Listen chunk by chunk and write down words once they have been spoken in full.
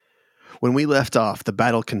When we left off, the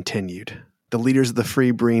battle continued. The leaders of the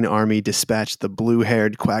Free Breen army dispatched the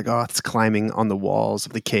blue-haired Quaggoths climbing on the walls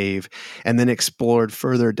of the cave and then explored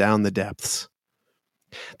further down the depths.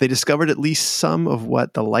 They discovered at least some of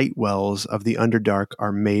what the light wells of the Underdark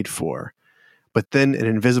are made for, but then an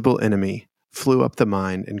invisible enemy flew up the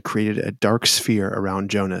mine and created a dark sphere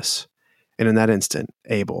around Jonas, and in that instant,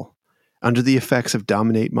 Abel, under the effects of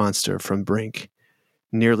Dominate Monster from Brink,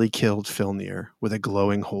 nearly killed Filnir with a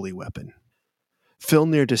glowing holy weapon.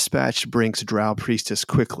 Filnir dispatched Brink's Drow priestess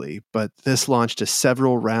quickly, but this launched a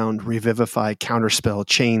several-round Revivify counterspell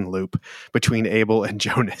chain loop between Abel and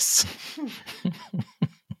Jonas.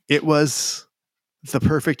 It was the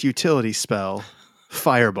perfect utility spell,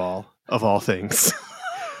 Fireball, of all things,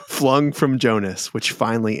 flung from Jonas, which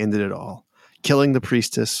finally ended it all, killing the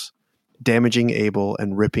priestess, damaging Abel,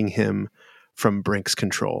 and ripping him from Brink's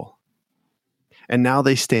control. And now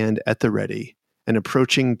they stand at the ready, an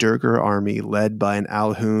approaching Durgar army led by an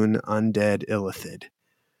Alhun undead Illithid,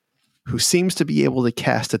 who seems to be able to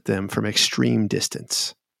cast at them from extreme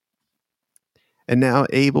distance. And now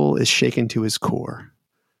Abel is shaken to his core.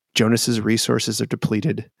 Jonas's resources are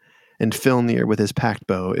depleted, and Filnir with his pact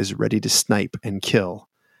bow is ready to snipe and kill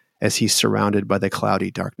as he's surrounded by the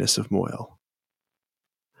cloudy darkness of Moyle.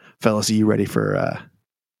 Fellas, are you ready for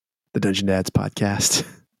the Dungeon Dads podcast?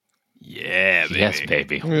 Yeah, baby. Yes,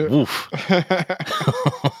 baby. Woof. Heroes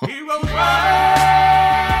rise,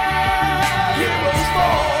 heroes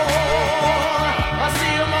fall. I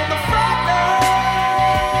see them on the front line,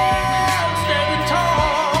 standing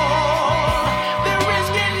tall. They're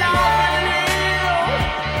risking life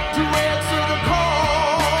and limb to answer the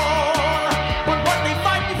call. But what they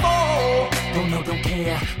fighting for? Don't know, don't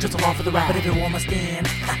care. Just along for the ride, but everyone must stand.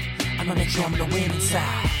 I'ma make sure I'm gonna win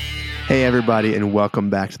inside. Hey, everybody, and welcome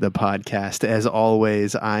back to the podcast. As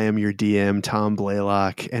always, I am your DM, Tom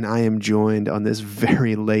Blaylock, and I am joined on this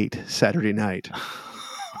very late Saturday night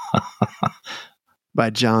by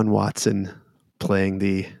John Watson playing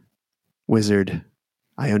the wizard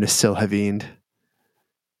Iona Silhavind,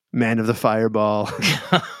 man of the fireball,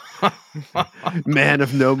 man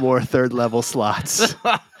of no more third-level slots.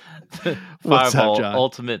 What's Fireball, up,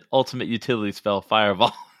 John? ultimate utility spell,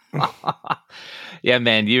 Fireball. Yeah,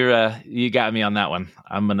 man, you got me on that one.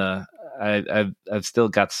 I've still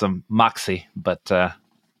got some moxie, but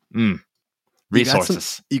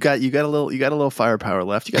resources. You got a little firepower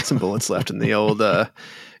left. You got some bullets left in the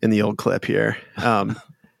old clip here.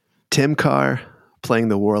 Tim Carr playing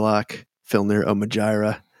the warlock, Filnir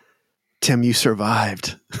Omajira. Tim, you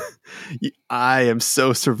survived. I am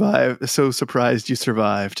so surprised you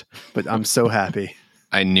survived, but I'm so happy.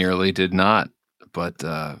 I nearly did not, but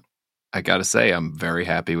I gotta say, I'm very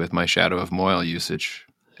happy with my Shadow of Moyle usage.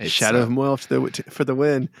 Shadow of Moyle for the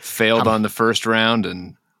win. Failed on the first round,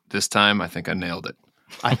 and this time I think I nailed it.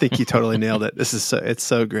 I think you totally nailed it. It's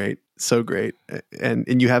so great, so great.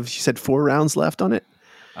 And you said 4 rounds left on it.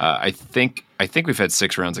 I think we've had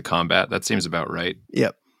 6 rounds of combat. That seems about right.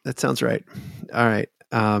 Yep, that sounds right. All right,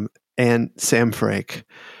 and Sam Frake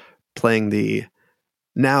playing the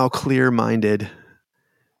now clear-minded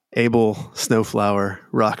Abel Snowflower,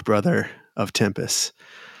 rock brother of Tempest.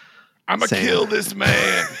 I'm gonna kill this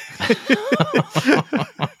man.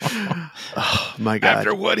 Oh my God!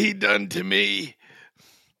 After what he done to me.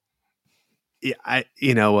 Yeah,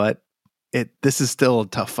 you know what? This is still a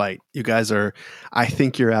tough fight. You guys are. I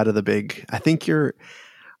think you're out of the big.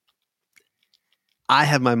 I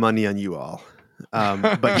have my money on you all,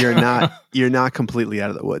 but you're not. You're not completely out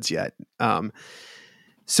of the woods yet.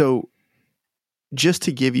 So. Just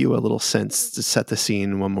to give you a little sense to set the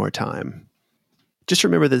scene one more time, just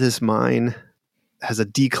remember that this mine has a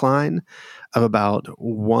decline of about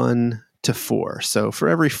 1 to 4. So for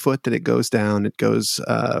every foot that it goes down, it goes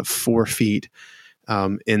 4 feet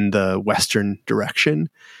in the western direction.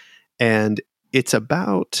 And it's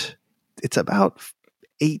about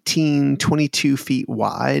 18, 22 feet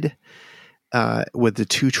wide with the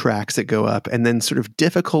 2 tracks that go up, and then sort of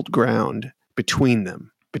difficult ground between them.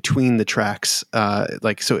 Between the tracks,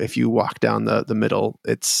 so if you walk down the middle,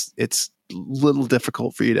 it's a little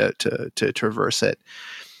difficult for you to traverse it.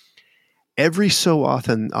 Every so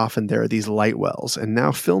often there are these light wells, and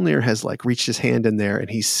now Filnir has reached his hand in there, and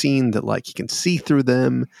he's seen that he can see through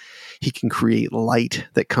them. He can create light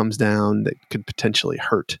that comes down that could potentially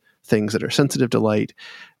hurt things that are sensitive to light,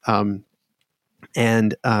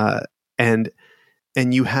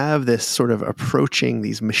 and you have this sort of approaching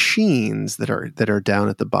these machines that are down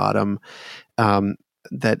at the bottom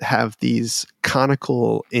that have these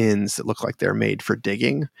conical ends that look like they're made for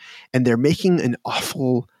digging, and they're making an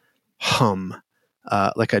awful hum,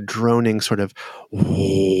 like a droning sort of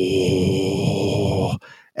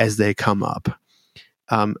as they come up.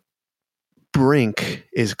 Brink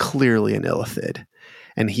is clearly an Illithid,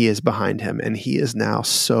 and he is behind him, and he is now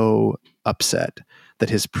so upset that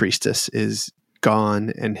his priestess is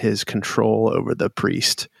gone and his control over the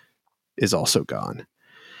priest is also gone.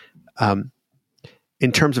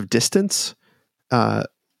 In terms of distance,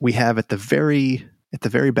 we have at the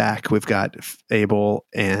very back, we've got Abel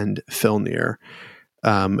and Filnir,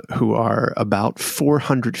 who are about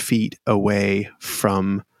 400 feet away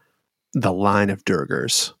from the line of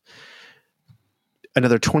Durgers.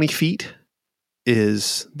 Another 20 feet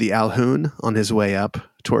is the Alhun on his way up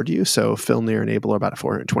toward you. So Filnir and Abel are about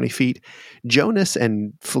 420 feet. Jonas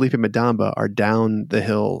and Felipe Madamba are down the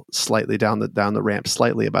hill slightly, down the ramp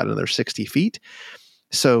slightly, about another 60 feet.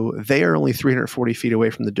 So they are only 340 feet away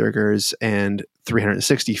from the Durgers and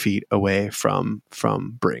 360 feet away from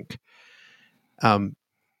Brink.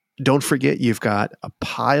 Don't forget, you've got a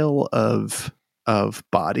pile of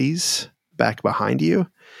bodies back behind you.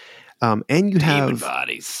 And you have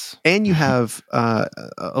bodies, and you have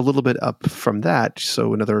a little bit up from that.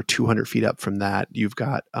 So another 200 feet up from that, you've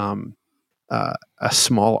got a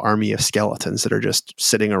small army of skeletons that are just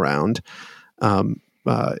sitting around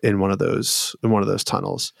in one of those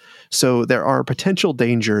tunnels. So there are potential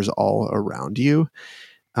dangers all around you,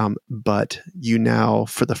 but you now,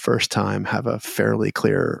 for the first time, have a fairly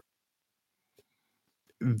clear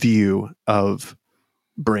view of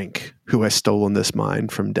Brink, who has stolen this mine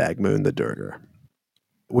from Dagmoon the Durger.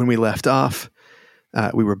 When we left off,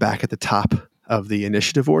 we were back at the top of the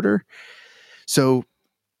initiative order. So,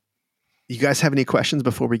 you guys have any questions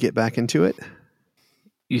before we get back into it?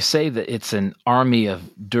 You say that it's an army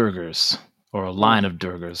of Durgers or a line of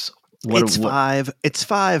Durgers. It's five. It's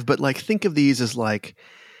five, but like think of these as like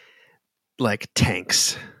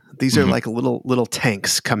tanks. These are like little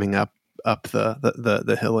tanks coming up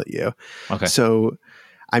the hill at you. Okay. So,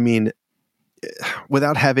 I mean,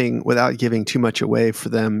 without giving too much away for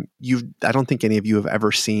them, I don't think any of you have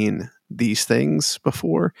ever seen these things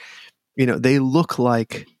before. You know, they look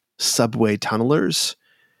like subway tunnelers,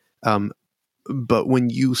 but when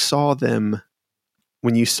you saw them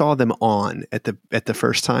on at the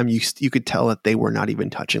first time, you could tell that they were not even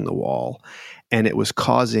touching the wall, and it was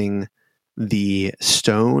causing the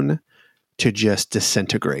stone to just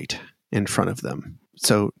disintegrate in front of them.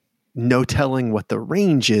 So no telling what the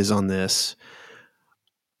range is on this,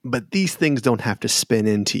 but these things don't have to spin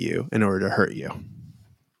into you in order to hurt you.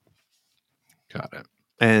 Got it.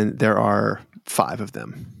 And there are 5 of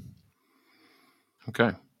them.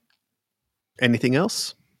 Okay. Anything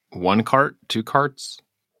else? 1 cart, 2 carts?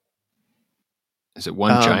 Is it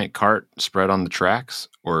one giant cart spread on the tracks,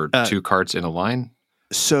 or 2 carts in a line?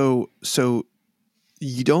 So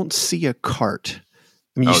you don't see a cart.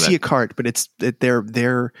 I mean, you see a cart, but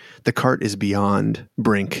the cart is beyond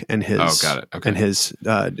Brink and his. Oh, got it. Okay. And his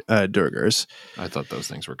Durgers. I thought those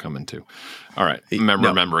things were coming too. All right,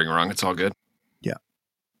 remembering wrong. It's all good. Yeah.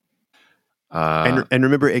 And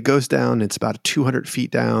remember, it goes down. It's about 200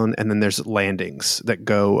 feet down, and then there's landings that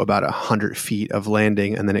go about 100 feet of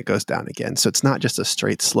landing, and then it goes down again. So it's not just a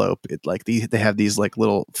straight slope. They have these like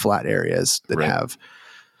little flat areas that have.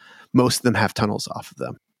 Most of them have tunnels off of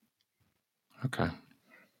them. Okay.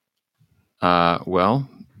 Well,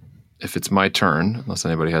 if it's my turn, unless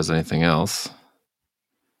anybody has anything else.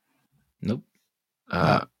 Nope.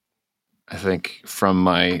 I think from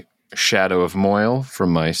my shadow of Moyle,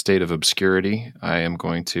 from my state of obscurity, I am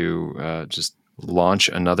going to just launch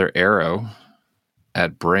another arrow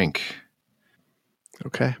at Brink.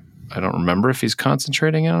 Okay. I don't remember if he's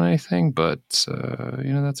concentrating on anything, but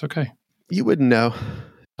that's okay. You wouldn't know.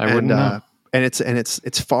 I wouldn't know. And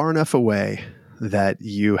it's far enough away that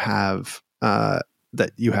you have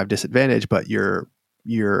disadvantage, but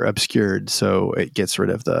you're obscured, so it gets rid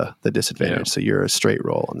of the disadvantage. Yeah. So you're a straight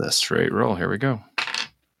roll on this. Straight roll. Here we go.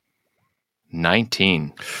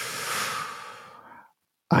 19.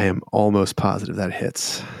 I am almost positive that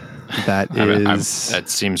hits. That is. That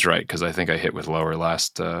seems right, because I think I hit with lower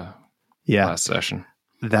last session.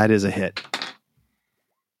 That is a hit.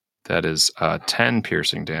 That is 10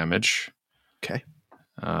 piercing damage. Okay.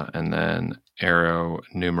 And then arrow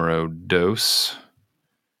numero dos.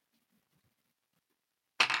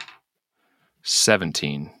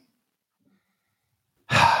 17.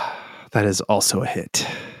 That is also a hit.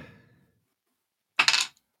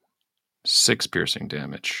 6 piercing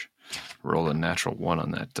damage. Roll a natural 1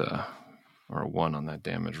 on that, or a 1 on that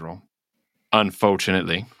damage roll.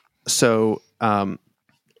 Unfortunately. So,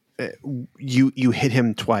 you hit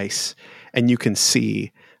him twice, and you can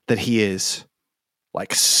see that he is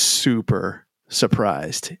like super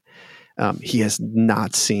surprised. He has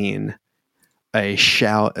not seen a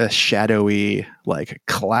shadowy like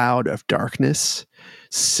cloud of darkness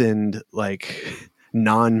send like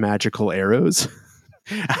non-magical arrows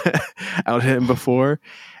out at him before,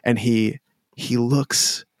 and he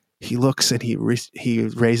looks and he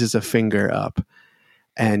raises a finger up,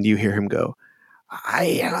 and you hear him go,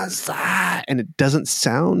 and it doesn't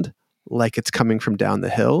sound like it's coming from down the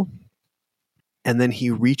hill. And then he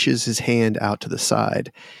reaches his hand out to the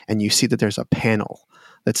side, and you see that there's a panel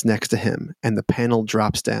that's next to him, and the panel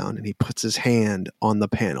drops down, and he puts his hand on the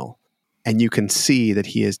panel, and you can see that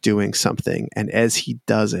he is doing something. And as he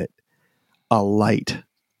does it, a light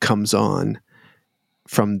comes on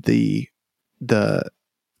from the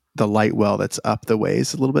light well that's up the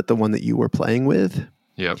ways a little bit, the one that you were playing with.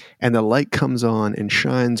 Yep. And the light comes on and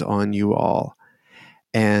shines on you all,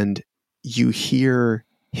 and you hear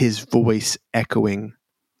his voice echoing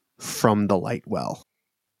from the light well.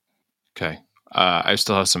 Okay. I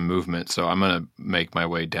still have some movement, so I'm going to make my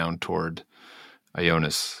way down toward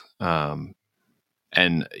Ionis. And,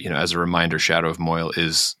 as a reminder, Shadow of Moyle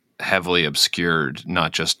is heavily obscured,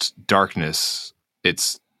 not just darkness.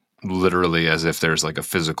 It's literally as if there's like a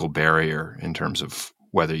physical barrier in terms of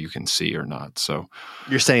whether you can see or not. So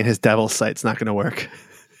you're saying his devil sight's not going to work?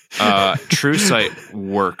 True sight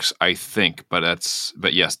works, I think, but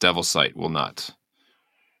yes, devil sight will not.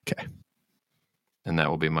 Okay. And that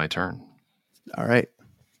will be my turn. All right.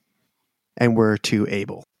 And we're to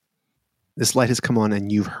Abel. This light has come on,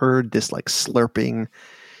 and you've heard this like slurping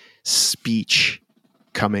speech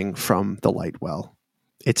coming from the light well.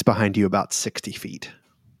 It's behind you about 60 feet.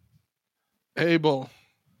 Abel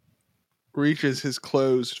reaches his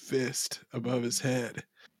closed fist above his head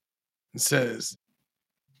and says,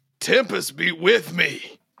 "Tempest be with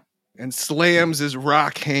me," and slams his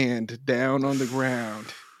rock hand down on the ground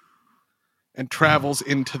and travels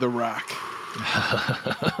into the rock.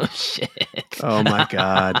 Oh, shit. Oh my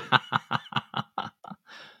God.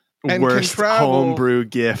 And Worst can travel homebrew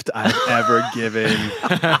gift I've ever given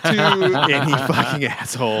to any fucking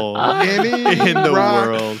asshole any in the rock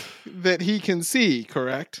world. that he can see,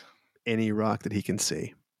 correct? Any rock that he can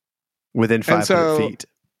see within And 500 so feet.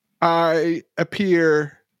 I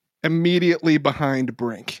appear immediately behind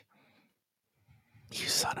Brink. You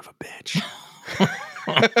son of a bitch.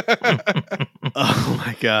 Oh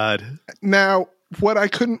my God. Now, what I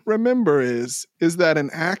couldn't remember is that an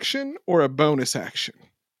action or a bonus action?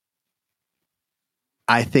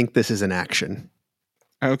 I think this is an action.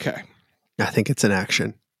 Okay. I think it's an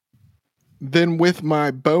action. Then with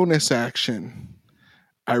my bonus action,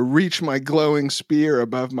 I reach my glowing spear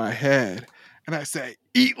above my head and I say,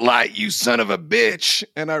 "Eat light, you son of a bitch!"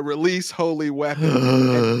 And I release Holy Weapon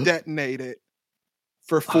and detonate it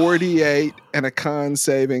for 48 and a con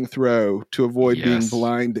saving throw to avoid being Yes.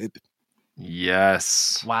 blinded.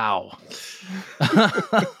 Yes. Wow.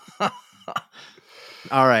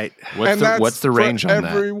 All right. What's the range for on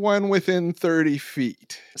that? everyone within 30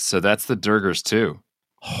 feet. So that's the Durgers too.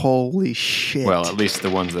 Holy shit. Well, at least the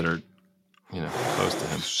ones that are, close to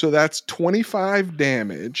him. So that's 25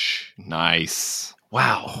 damage. Nice.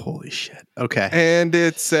 Wow. Holy shit. Okay. And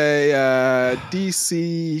it's a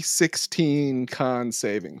DC 16 con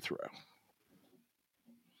saving throw.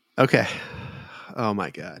 Okay. Oh my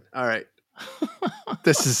God. All right.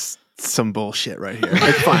 This is some bullshit right here.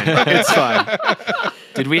 It's fine. It's fine.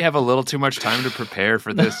 Did we have a little too much time to prepare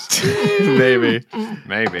for this? Maybe.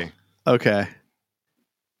 Maybe. Okay.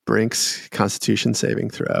 Brink's Constitution saving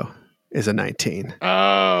throw is a 19.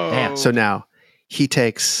 Oh. Damn. So now he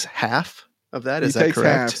takes half of that. Is he that takes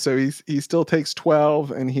correct? half, so he still takes 12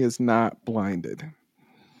 and he is not blinded.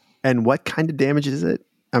 And what kind of damage is it?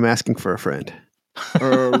 I'm asking for a friend.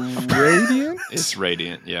 Radiant? It's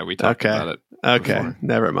radiant. Yeah, we talked about it. Okay. before.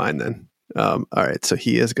 Never mind then. All right. So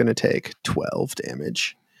he is going to take 12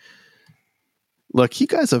 damage. Look, you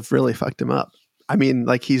guys have really fucked him up. I mean,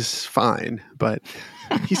 like, he's fine, but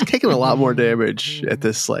he's taking a lot more damage at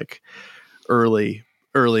this like early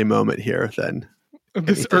moment here than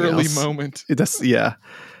This anything early else. moment.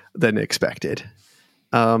 Than expected.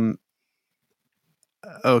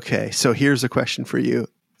 Okay, so here's a question for you,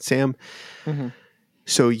 Sam. Mhm.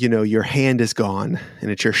 So your hand is gone,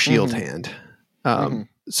 and it's your shield Mhm. hand. Mhm.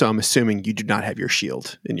 So I'm assuming you do not have your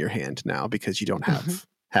shield in your hand now because you don't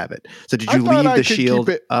have it. So did I you thought leave I the could shield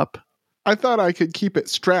keep it- up? I thought I could keep it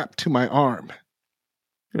strapped to my arm.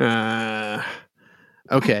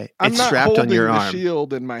 Okay, I'm it's not strapped holding on your the arm.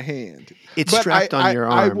 shield in my hand. It's But strapped on your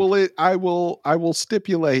arm. I will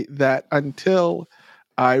stipulate that until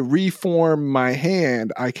I reform my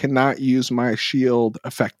hand, I cannot use my shield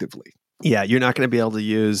effectively. Yeah, you're not going to be able to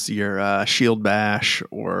use your shield bash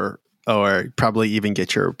or or probably even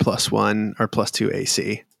get your +1 or +2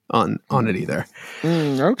 AC on it either.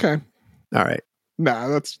 Okay. All right.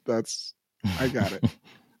 Nah, that's. I got it.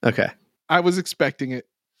 Okay. I was expecting it.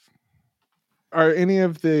 Are any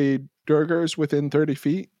of the Durgars within 30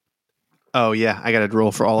 feet? Oh yeah, I got to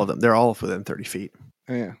roll for all of them. They're all within 30 feet.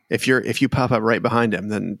 Yeah. If you pop up right behind them,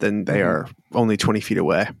 then they are only 20 feet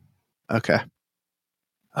away. Okay.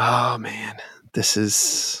 Oh man, this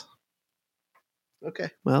is okay.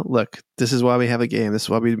 Well, look, this is why we have a game. This is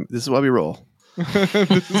why we roll.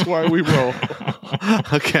 This is why we roll.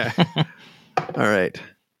 Okay. All right.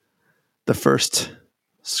 The first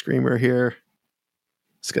screamer here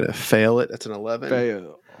is going to fail it. That's an 11.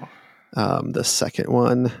 Fail. The second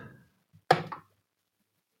one,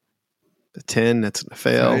 the 10. That's going to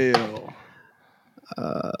fail. Fail.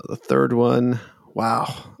 The third one,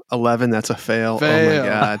 wow, 11. That's a fail. Fail.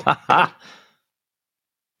 Oh my god.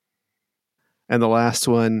 And the last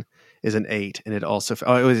one is an 8, and it also.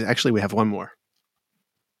 Oh, it was actually, we have one more.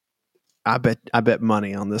 I bet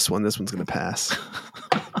money on this one. This one's going to pass.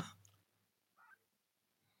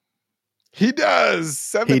 He does.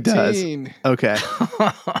 17. He does. Okay.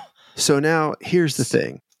 So now here's the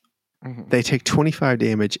thing. Mhm. They take 25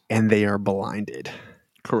 damage and they are blinded.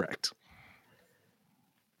 Correct.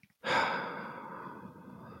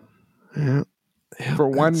 Yeah. For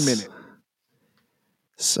 1 that's- minute.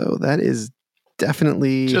 So that is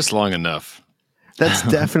definitely Just long enough. that's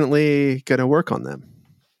definitely going to work on them.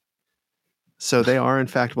 So they are in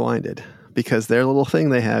fact blinded because their little thing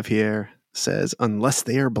they have here says unless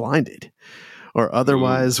they are blinded or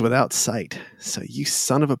otherwise without sight. So you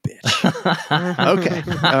son of a bitch. Okay.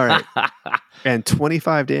 All right. And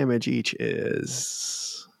 25 damage each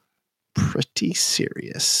is pretty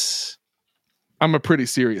serious. I'm a pretty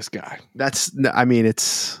serious guy.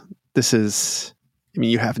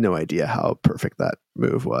 You have no idea how perfect that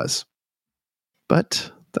move was.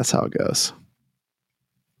 But that's how it goes.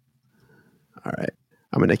 All right.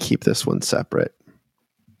 I'm going to keep this one separate.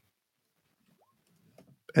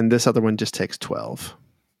 And this other one just takes 12.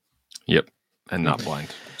 Yep. And not blind.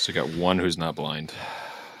 So you got one who's not blind.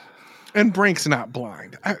 And Brink's not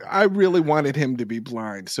blind. I really wanted him to be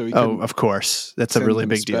blind so he Oh, can of course. That's a send really them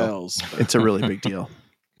big deal. spells. It's a really big deal.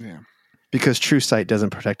 Yeah. Because true sight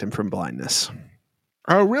doesn't protect him from blindness.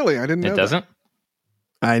 Oh, really? I didn't know It doesn't?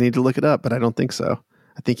 I need to look it up, but I don't think so.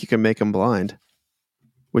 I think you can make him blind.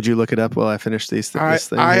 Would you look it up while I finish this thing? I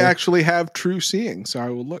here? actually have true seeing, so I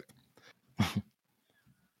will look.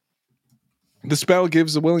 The spell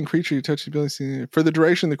gives the willing creature you touch the ability. For the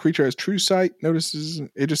duration, the creature has true sight. Notices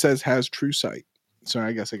it just says has true sight. So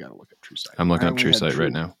I guess I got to look up true sight. I'm looking I up only true had sight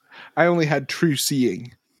right now. I only had true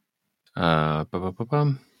seeing.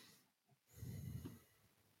 Bum.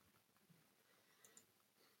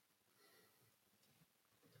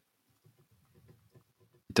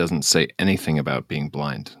 It doesn't say anything about being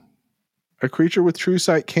blind. A creature with true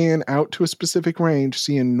sight can, out to a specific range,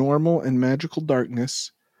 see in normal and magical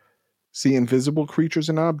darkness, see invisible creatures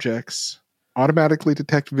and objects, automatically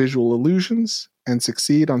detect visual illusions, and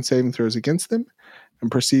succeed on saving throws against them, and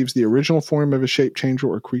perceives the original form of a shape changer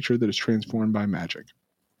or creature that is transformed by magic.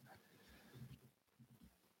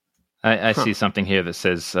 I see something here that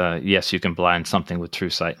says, yes, you can blind something with true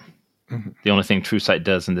sight. Mhm. The only thing true sight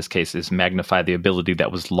does in this case is magnify the ability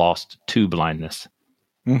that was lost to blindness.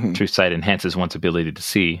 Mm-hmm. True sight enhances one's ability to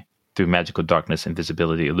see through magical darkness,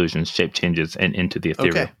 invisibility, illusions, shape changes, and into the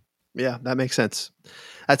ethereal. Okay. Yeah, that makes sense.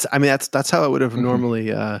 That's how I would have normally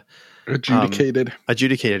Adjudicated.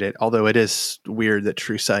 adjudicated it. Although it is weird that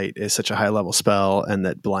true sight is such a high level spell and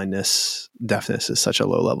that deafness is such a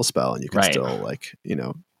low level spell, and you can Right. still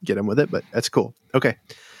get them with it. But that's cool. Okay.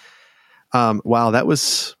 Wow, that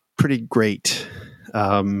was pretty great.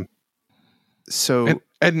 So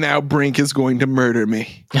And now Brink is going to murder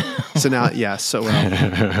me. so now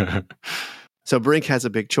so Brink has a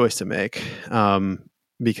big choice to make.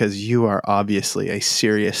 Because you are obviously a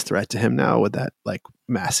serious threat to him now with that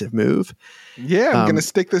massive move. Yeah, I'm going to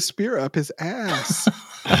stick this spear up his ass.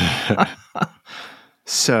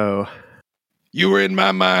 So You were in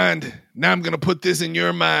my mind. Now I'm going to put this in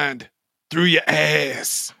your mind. Through your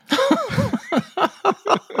ass.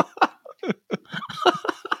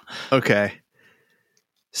 okay.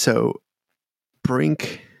 So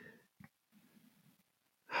Brink,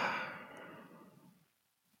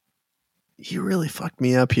 you really fucked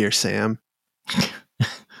me up here, Sam.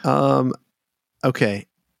 Okay.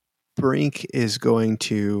 Brink is going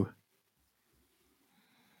to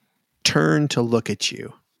turn to look at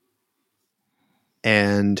you.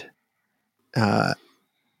 And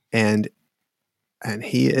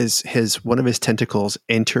he is one of his tentacles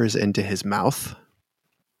enters into his mouth.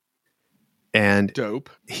 And Dope.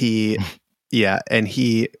 he and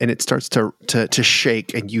it starts to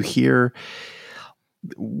shake, and you hear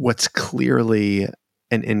what's clearly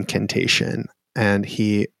an incantation, and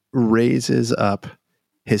he raises up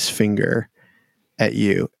his finger at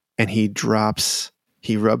you, and he rubs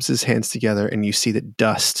his hands together, and you see that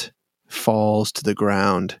dust falls to the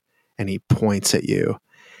ground, and he points at you.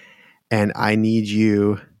 And I need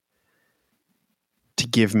you to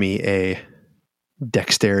give me a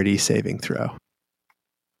dexterity saving throw.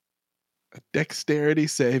 A dexterity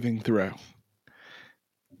saving throw.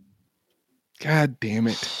 God damn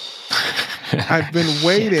it. I've been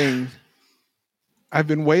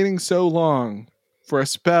waiting so long for a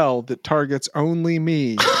spell that targets only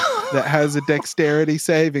me that has a dexterity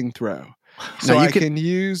saving throw. So Now I can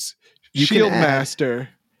use Shield Master.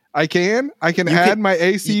 I can add my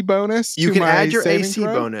AC bonus to You can my add your saving AC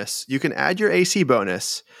throw? bonus. You can add your AC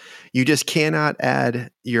bonus. You just cannot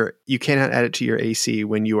add it to your AC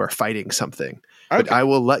when you are fighting something. But Okay. I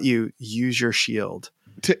will let you use your shield.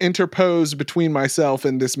 To interpose between myself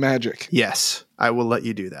and this magic. Yes, I will let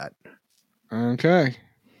you do that. Okay.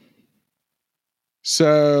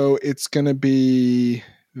 So it's going to be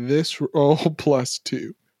this roll plus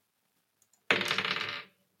 2.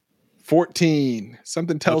 14.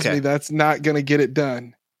 Something tells Okay. me that's not going to get it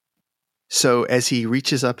done. So as he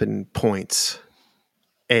reaches up and points,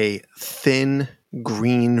 a thin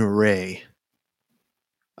green ray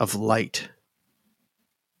of light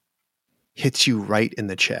hits you right in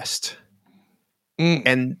the chest. Mm.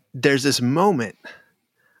 And there's this moment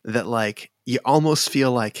that like you almost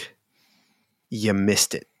feel like you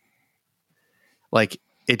missed it. Like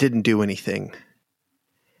it didn't do anything.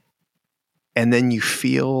 And then you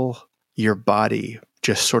feel your body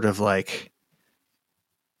just sort of like,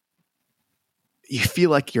 you feel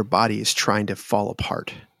like your body is trying to fall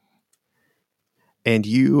apart. And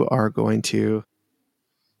you are going to,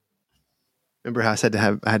 remember how I said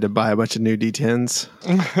I had to buy a bunch of new D10s?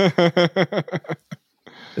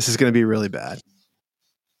 This is going to be really bad.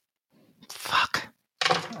 Fuck.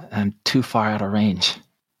 I'm too far out of range.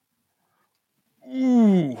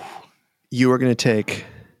 Ooh. You are going to take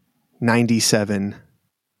 97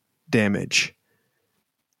 damage.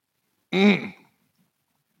 Mm.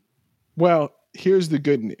 Well, here's the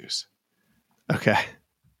good news. Okay.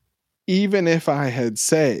 Even if I had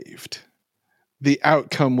saved, the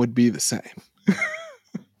outcome would be the same.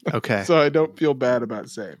 Okay. So I don't feel bad about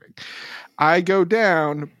saving. I go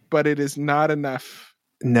down, but it is not enough.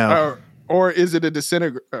 No. Or is it a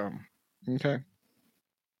disintegrate? Okay.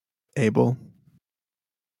 Abel.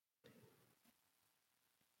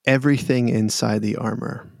 Everything inside the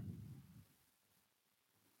armor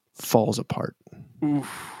falls apart.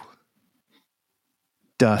 Oof.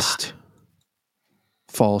 Dust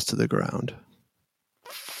falls to the ground.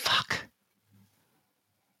 Fuck.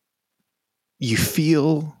 You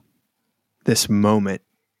feel this moment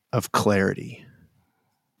of clarity.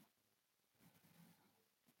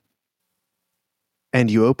 And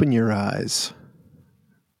you open your eyes.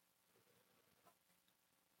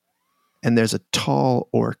 And there's a tall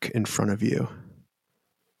orc in front of you.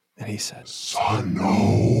 And he says,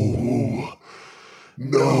 No.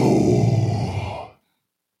 No.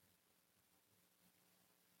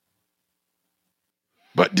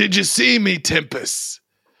 But did you see me, Tempest?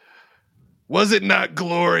 Was it not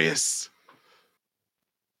glorious?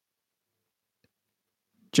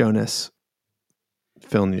 Jonas,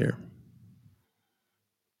 Filnir,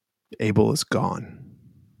 Abel is gone.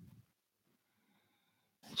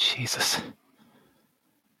 Jesus.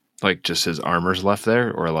 Like just his armor's left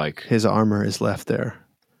there, or like His armor is left there.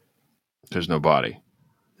 there's no body.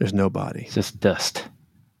 There's no body. It's just dust.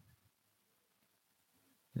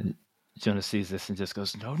 And Jonah sees this and just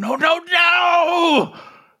goes, no, no, no, no!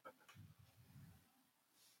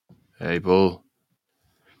 Abel,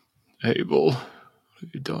 what have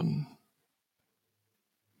you done?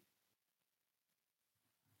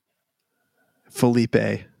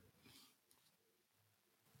 Felipe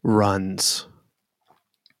runs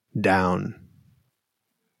down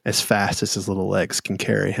as fast as his little legs can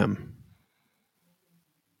carry him.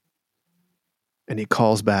 And he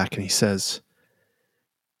calls back and he says,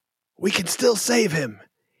 "We can still save him.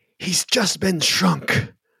 He's just been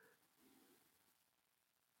shrunk."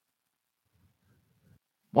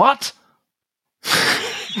 What?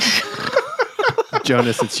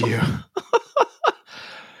 Jonas, it's you.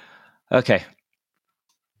 Okay.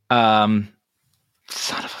 Son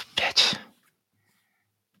of a bitch.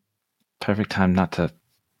 Perfect time not to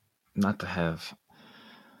have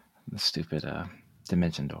the stupid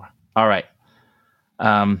dimension door. All right.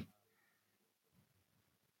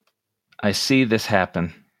 I see this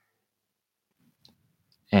happen.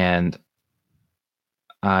 and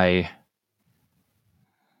I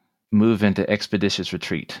move into expeditious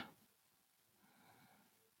retreat.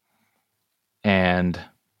 And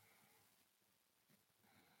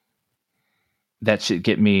that should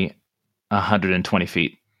get me 120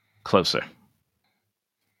 feet closer.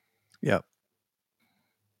 Yep.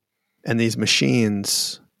 And these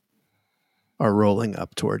machines are rolling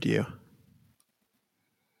up toward you.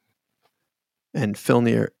 And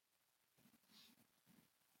Filnir,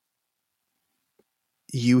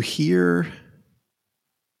 you hear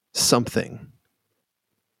something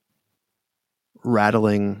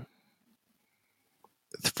rattling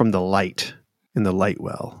from the light in the light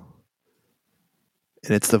well.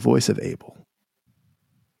 And it's the voice of Abel.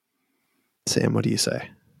 Sam, what do you say?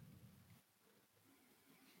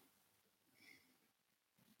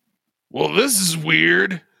 Well, this is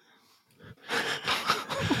weird.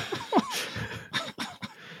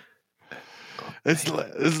 It's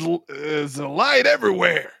a light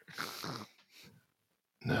everywhere.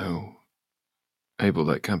 No. Abel,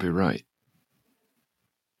 that can't be right.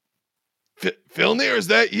 Filnir, is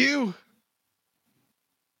that you?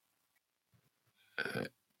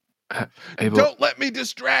 Abel, Don't let me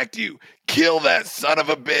distract you. Kill that son of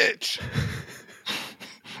a bitch.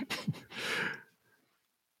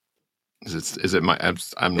 Is it my? I'm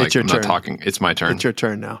It's your I'm turn. not talking. It's my turn. It's your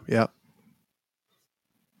turn now. Yep.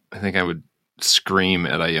 I think I would scream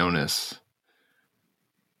at Ionis.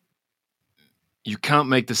 You can't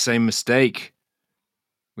make the same mistake.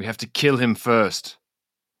 We have to kill him first.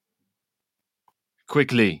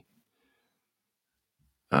 Quickly.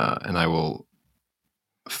 And I will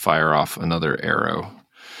fire off another arrow.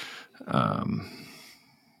 Well,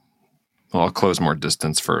 I'll close more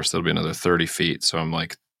distance first. It'll be another 30 feet. So I'm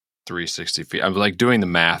like 360 feet. I'm like doing the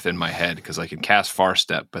math in my head because I can cast Far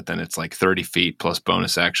Step, but then it's like 30 feet plus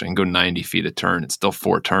bonus action. I can go 90 feet a turn. It's still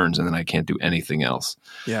 4 turns, and then I can't do anything else.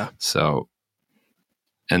 Yeah. So,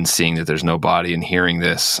 and seeing that there's no body and hearing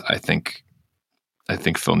this, I think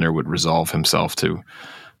Filnir would resolve himself to,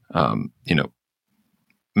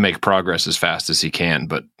 make progress as fast as he can,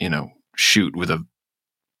 but, shoot with a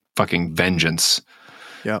fucking vengeance.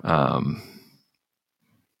 Yep.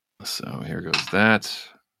 So here goes that.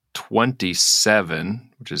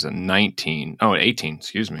 27, which is a 19. Oh, 18,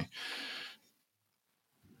 excuse me.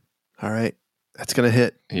 All right. That's going to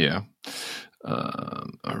hit. Yeah.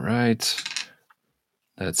 All right.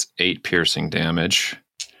 That's 8 piercing damage.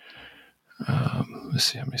 Let's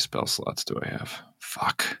see, how many spell slots do I have?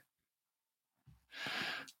 Fuck.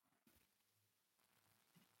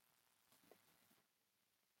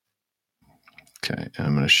 Okay, and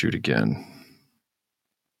I'm going to shoot again.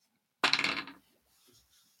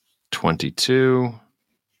 22.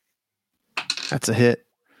 That's a hit.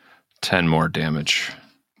 10 more damage.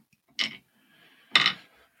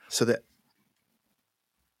 So the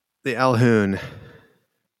Alhoon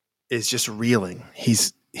is just reeling.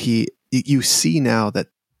 You see now that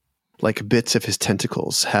like bits of his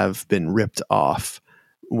tentacles have been ripped off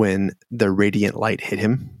when the radiant light hit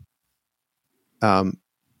him.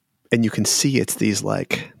 And you can see it's these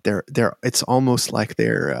like it's almost like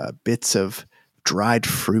they're bits of dried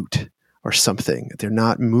fruit or something. They're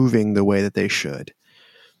not moving the way that they should.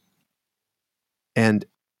 And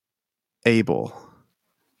Abel,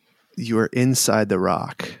 you are inside the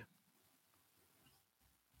rock,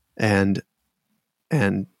 and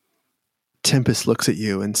Tempest looks at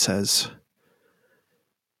you and says,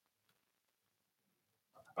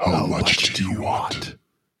 How much do you want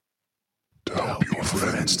to help your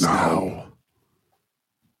friends now?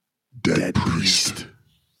 Dead priest.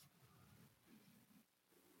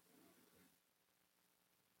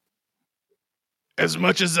 As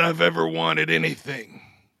much as I've ever wanted anything.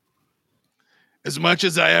 As much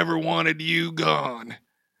as I ever wanted you gone.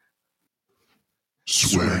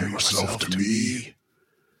 Swear yourself to me.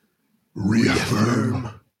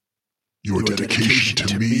 Reaffirm your dedication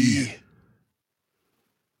to me.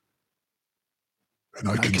 And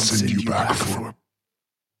I can send you back for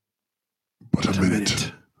but a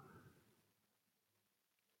minute.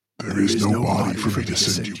 There is no body for me to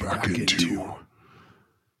send you back into.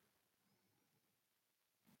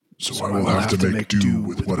 So I will have to make do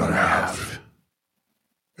with what I have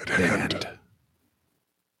at hand.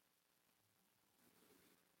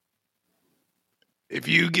 If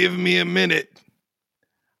you give me a minute,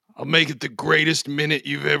 I'll make it the greatest minute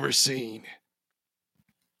you've ever seen.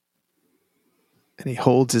 and he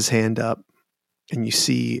holds his hand up, and you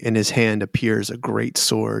see in his hand appears a great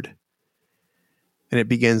sword, and it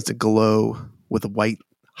begins to glow with a white,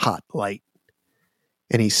 hot light.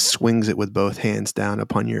 And he swings it with both hands down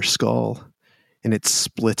upon your skull, and it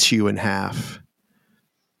splits you in half.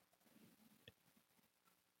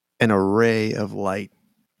 and a ray of light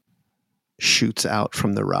shoots out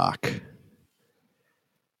from the rock.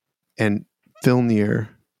 And Filnir,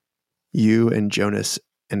 you and Jonas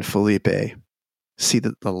and Felipe see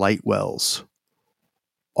that the light wells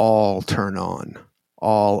all turn on,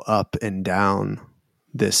 all up and down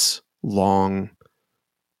this long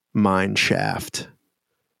mine shaft.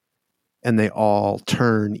 And they all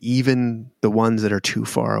turn, even the ones that are too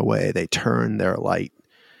far away, they turn their light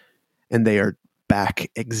and they are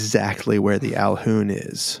back exactly where the Alhoun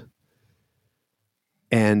is.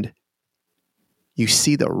 And you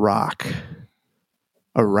see the rock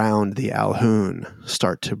around the Alhoun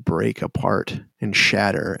start to break apart and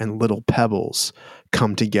shatter, and little pebbles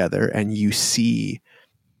come together, and you see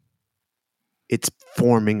it's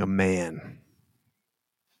forming a man.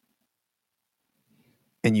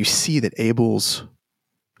 And you see that Abel's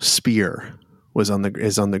spear is on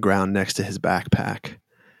the ground next to his backpack.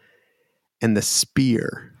 And the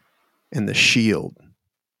spear and the shield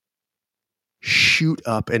shoot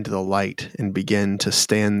up into the light and begin to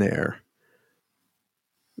stand there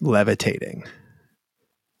levitating.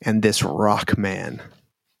 And this rock man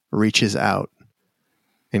reaches out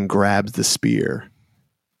and grabs the spear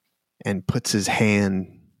and puts his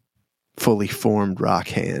hand, fully formed rock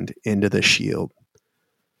hand, into the shield.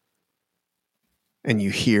 And you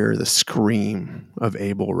hear the scream of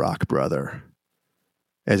Abel Rock Brother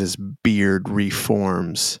as his beard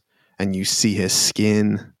reforms, and you see his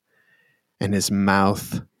skin and his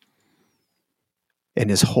mouth and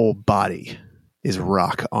his whole body is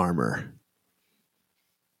rock armor.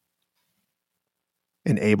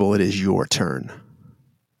 And Abel, it is your turn.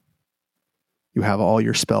 You have all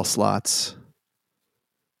your spell slots.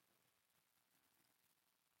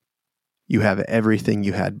 You have everything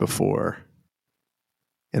you had before.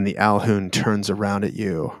 And the Alhoun turns around at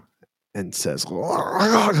you and says,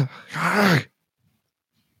 I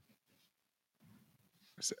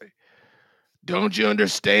say, don't you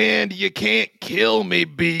understand? You can't kill me,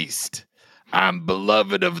 beast. I'm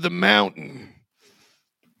beloved of the mountain.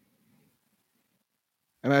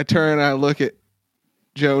 And I turn and I look at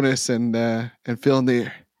Jonas and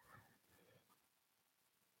Filnir.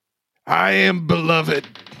 I am beloved.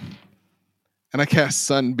 And I cast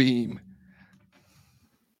Sunbeam.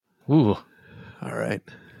 Ooh. all right.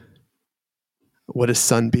 What does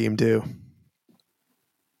Sunbeam do?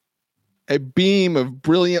 A beam of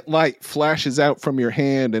brilliant light flashes out from your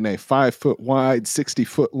hand in a 5-foot wide,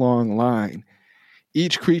 60-foot long line.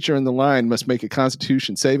 Each creature in the line must make a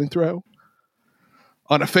Constitution saving throw.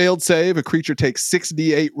 On a failed save, a creature takes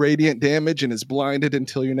 6d8 radiant damage and is blinded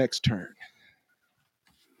until your next turn.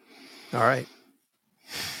 All right.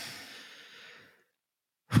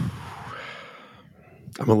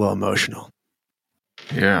 I'm a little emotional.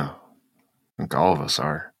 Yeah. I think all of us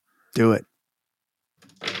are. Do it.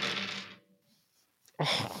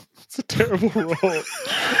 Oh, it's a terrible roll.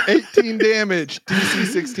 18 damage. DC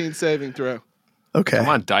 16 saving throw. Okay. Come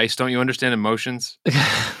on, dice. Don't you understand emotions?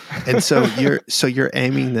 And so you're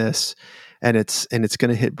aiming this, and it's going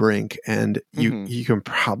to hit Brink, and you can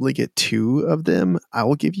probably get 2 of them. I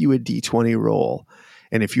will give you a D20 roll,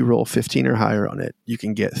 and if you roll 15 or higher on it, you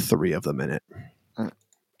can get 3 of them in it.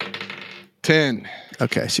 10.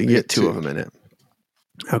 Okay, so you can get 2 of them in it.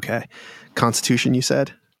 Okay. Constitution, you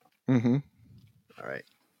said? Mm-hmm.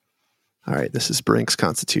 All right, this is Brink's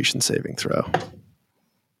Constitution saving throw.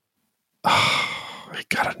 Oh, I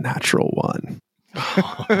got a natural 1.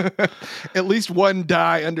 At least one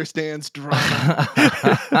die understands drama.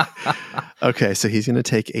 Okay, so he's going to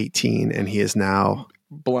take 18, and he is now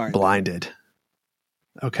blinded.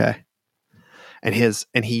 Okay. And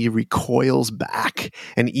he recoils back,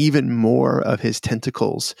 and even more of his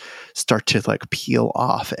tentacles start to like peel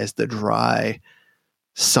off as the dry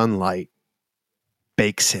sunlight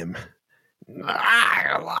bakes him.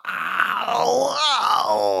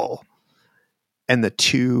 And the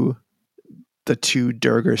two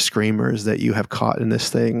Durgar screamers that you have caught in this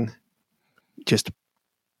thing just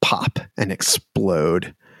pop and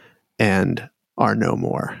explode and are no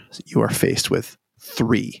more. You are faced with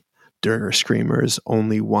 3 Durgar screamers.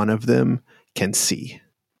 Only one of them can see.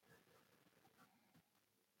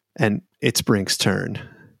 And it's Brink's turn.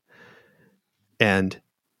 And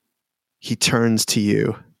he turns to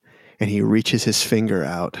you and he reaches his finger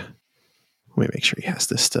out. Let me make sure he has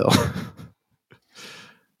this still.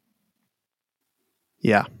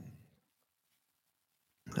 Yeah.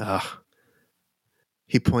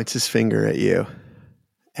 He points his finger at you,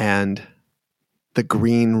 and the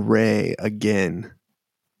green ray again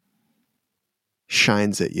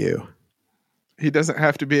shines at you. He doesn't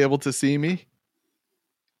have to be able to see me.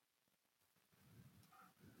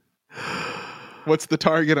 What's the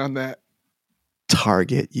target on that?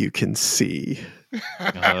 Target you can see.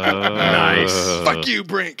 Nice. Fuck you,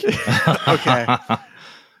 Brink. Okay.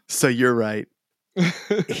 So you're right.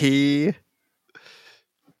 Can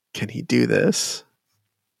he do this?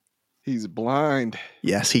 He's blind.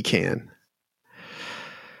 Yes, he can.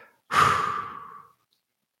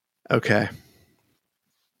 Okay.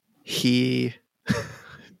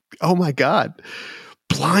 Oh my God.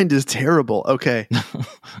 Blind is terrible. Okay.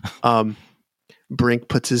 Brink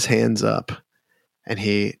puts his hands up and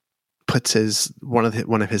he puts one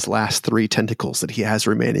of his last 3 tentacles that he has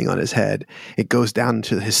remaining on his head. It goes down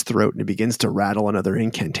into his throat and it begins to rattle another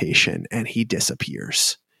incantation and he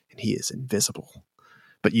disappears and he is invisible.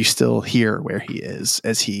 But you still hear where he is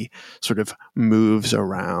as he sort of moves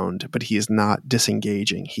around, but he is not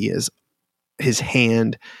disengaging. His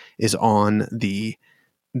hand is on the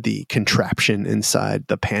contraption inside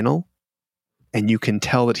the panel, and you can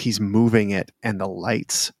tell that he's moving it, and the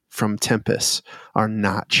lights from Tempest are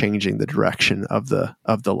not changing the direction of the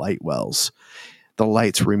light wells. The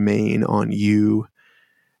lights remain on you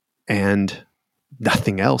and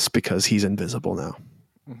nothing else because he's invisible now.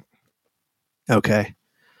 Okay.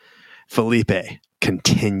 Felipe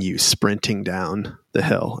continues sprinting down the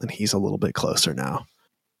hill, and he's a little bit closer now.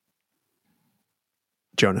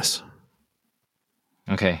 Jonas.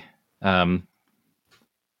 Okay. I'm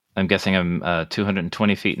guessing I'm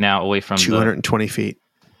 220 feet now away from 220 feet.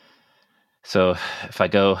 So if I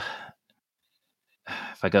go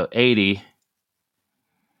 80,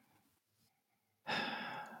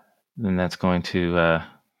 then that's going to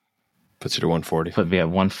Puts you to 140. put me at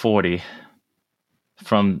 140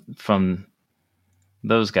 from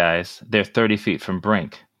those guys. They're 30 feet from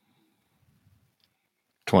Brink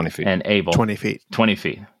 20 feet. and Abel. 20 feet. 20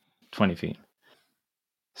 feet.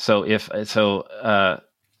 So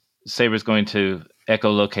Saber's going to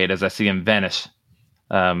echolocate as I see him vanish.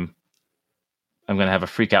 I'm going to have a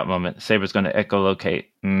freak out moment. Saber's going to echolocate.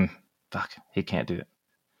 Fuck, he can't do it.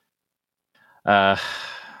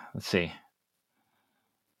 Let's see.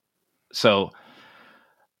 So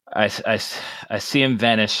I see him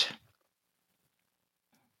vanish.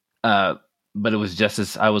 But it was just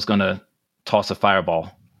as I was going to toss a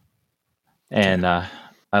fireball. And I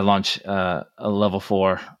launch a level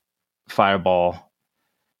 4 fireball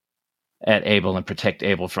at Abel and protect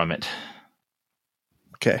Abel from it.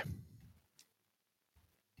 Okay.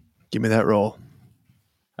 Give me that roll.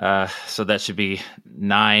 So that should be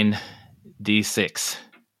 9d6.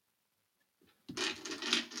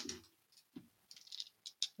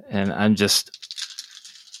 And I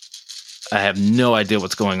have no idea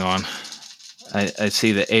what's going on. I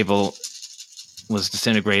see that Abel was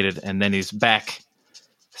disintegrated and then he's back.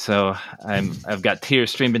 So I've got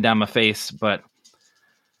tears streaming down my face, but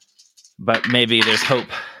maybe there's hope.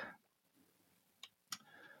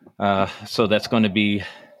 So that's going to be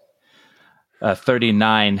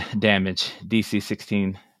 39 damage, DC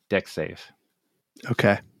 16 dex save.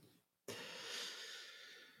 Okay.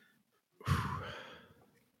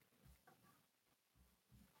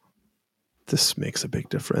 This makes a big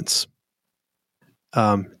difference.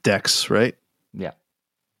 Dex, right? Yeah.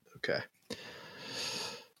 Okay.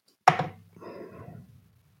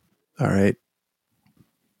 All right.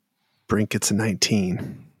 Brink gets a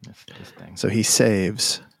 19. This thing. So he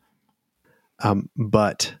saves.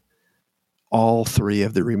 But all 3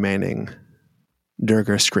 of the remaining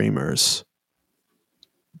Durgar Screamers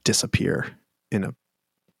disappear in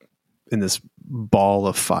this ball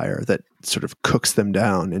of fire that sort of cooks them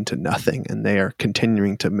down into nothing, and they are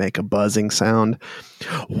continuing to make a buzzing sound.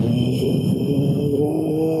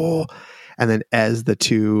 And then as the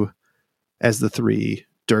 3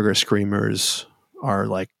 Durgar Screamers are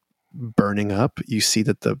like burning up, you see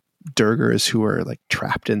that the Durgars who are like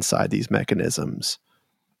trapped inside these mechanisms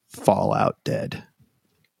fall out dead.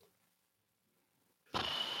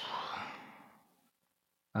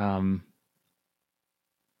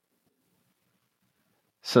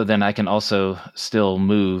 So then I can also still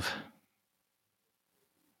move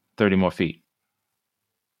 30 more feet.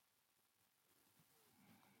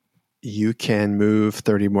 You can move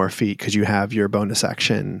 30 more feet because you have your bonus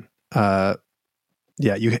action. You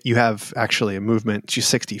have actually a movement to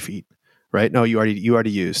 60 feet, right? No, you already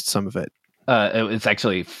used some of it. It's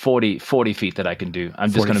actually 40 feet that I can do. I'm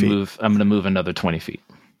just going to move. I'm going to move another 20 feet.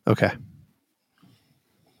 Okay.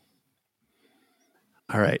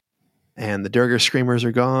 All right. And the Durgar Screamers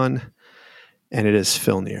are gone, and it is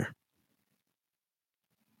Filnir.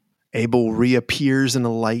 Abel reappears in the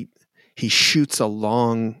light. He shoots a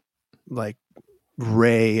long,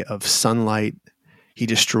 ray of sunlight. He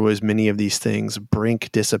destroys many of these things.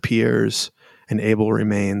 Brink disappears, and Abel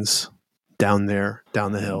remains down there,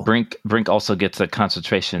 down the hill. Brink also gets a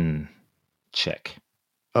concentration check.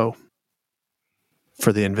 Oh,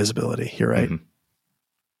 for the invisibility. You're right. Mhm.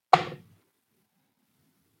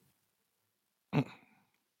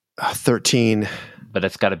 13. But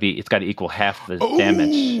it's got to equal half the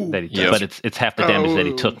damage that he took. Yes. But it's half the damage that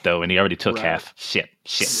he Oh. took though, and he already took Right. half. Shit.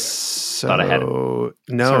 So Thought I had it.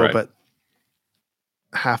 no, all right. but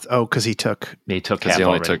half. Oh, because he took. He took Because half he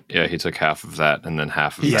only already. he took half of that, and then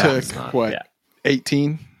half of He that took is not. what? Yeah.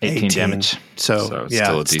 18? 18 damage. So, it's yeah,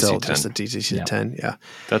 still a it's DC still 10. just a DC Yeah. 10. Yeah,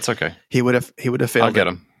 That's okay. he would have failed. I'll get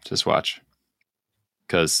him. Just watch.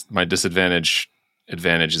 Because my advantage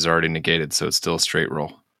is already negated, so it's still a straight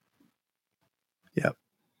roll.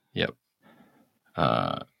 Yep.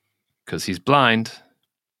 Because he's blind,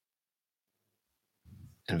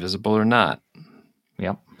 invisible or not.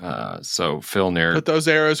 Yep. So Filnir, Put those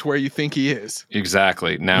arrows where you think he is.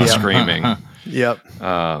 exactly, now Yeah. screaming. Yep.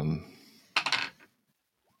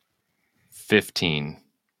 15,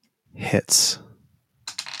 Hits.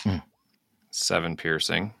 7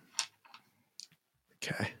 piercing.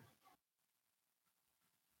 Okay.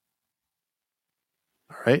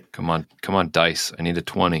 All right. Come on, dice. I need a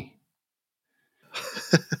 20.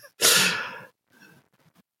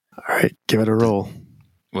 All right. Give it a roll.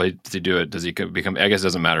 Wait, does he do it? Does he become? I guess it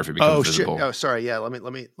doesn't matter if he becomes visible. Oh, sorry. Yeah. Let me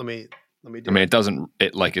do I mean, it doesn't.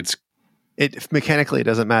 It like it's. it mechanically it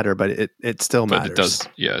doesn't matter, but it still But matters. it does.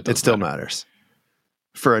 Yeah, It does still matter. matters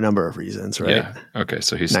for a number of reasons, right? Yeah. Okay.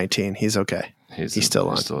 So he's 19. He's okay. he's still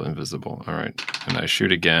on. still invisible. All right. And I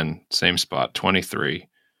shoot again. Same spot. 23.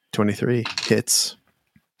 23 hits.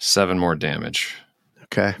 7 more damage.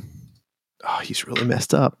 Okay. Oh, he's really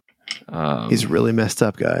messed up. Um, He's really messed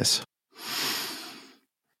up, guys.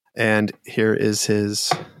 And here is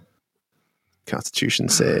his Constitution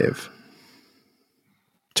save.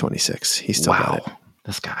 26. He's still got it.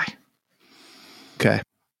 This guy. Okay.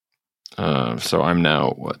 So I'm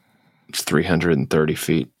now what? 330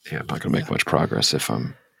 feet. Yeah, I'm not going to make much progress if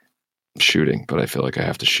I'm shooting, but I feel like I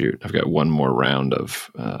have to shoot. I've got one more round of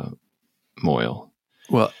Moyle.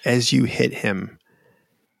 Well, as you hit him,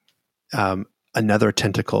 another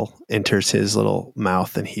tentacle enters his little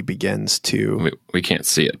mouth, and he begins to. We can't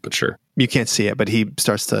see it, but sure. You can't see it, but he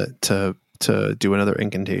starts to do another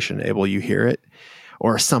incantation. Abel, you hear it,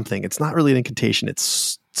 or something. It's not really an incantation.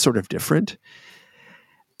 It's sort of different,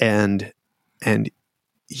 and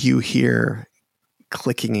you hear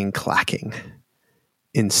clicking and clacking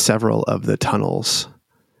in several of the tunnels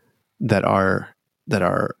that are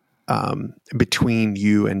between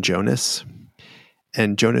you and Jonas.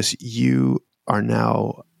 And Jonas, you are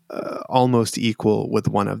now almost equal with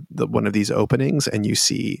one of these openings, and you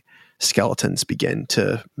see skeletons begin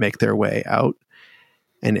to make their way out.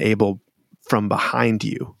 And Abel, from behind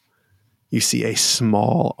you, you see a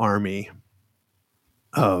small army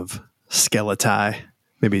of skeleti,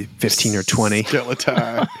 maybe 15 or 20,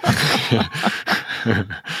 Skeleton.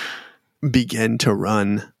 begin to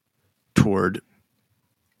run toward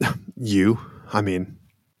you. I mean,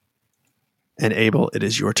 and Abel, it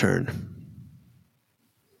is your turn.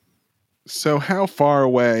 So how far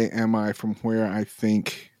away am I from where I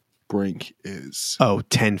think Brink is? Oh,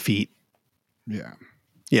 10 feet. Yeah.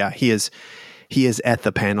 Yeah, he is at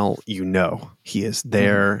the panel. You know, he is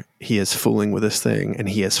there. He is fooling with this thing, and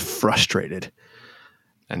he is frustrated.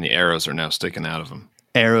 And the arrows are now sticking out of him.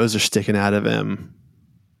 Arrows are sticking out of him.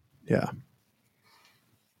 Yeah.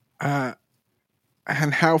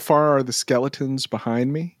 And how far are the skeletons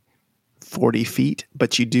behind me? 40 feet,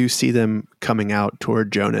 but you do see them coming out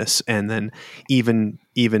toward Jonas, and then even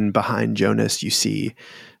behind Jonas, you see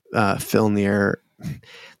Filnir.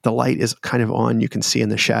 The light is kind of on. You can see in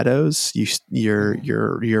the shadows.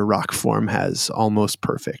 Your rock form has almost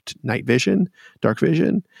perfect night vision, dark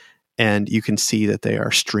vision, and you can see that they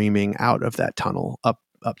are streaming out of that tunnel up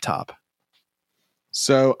top.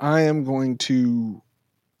 So I am going to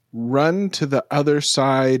run to the other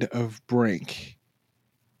side of Brink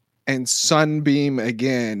and sunbeam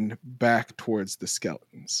again back towards the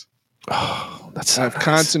skeletons. Oh, that's I so have nice.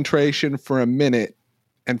 concentration for a minute,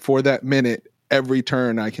 and for that minute, every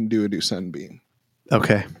turn I can do a new sunbeam.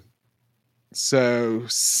 Okay. So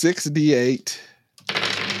 6d8,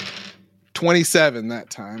 27 that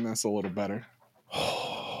time. That's a little better.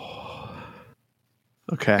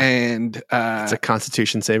 Okay. And It's a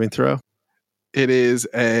Constitution saving throw. it is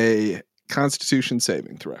a Constitution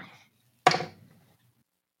saving throw,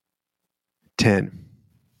 10.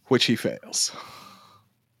 which he fails.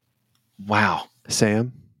 Wow.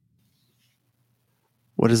 Sam,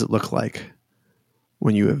 what does it look like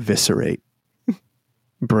when you eviscerate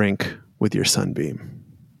Brink with your sunbeam?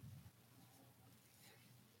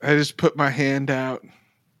 I just put my hand out.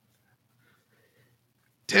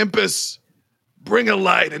 Tempest, bring a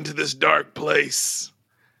light into this dark place.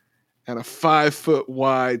 And a 5-foot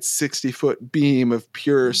wide, 60-foot beam of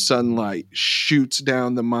pure sunlight shoots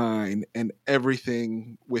down the mine, and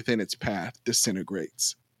everything within its path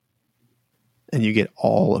disintegrates. And you get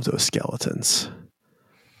all of those skeletons.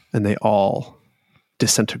 And they all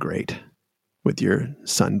disintegrate with your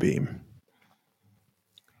sunbeam.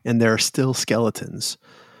 And there are still skeletons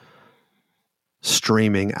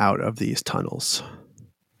streaming out of these tunnels.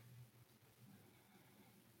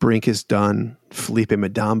 Brink is done. Felipe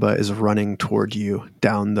Madamba is running toward you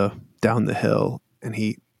down the hill, and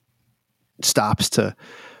he stops to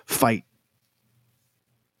fight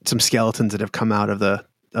some skeletons that have come out of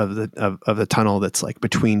the tunnel that's like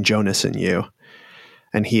between Jonas and you.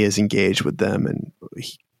 And he is engaged with them, and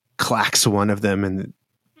he clacks one of them and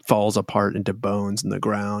falls apart into bones in the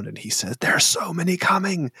ground. And he says, "There are so many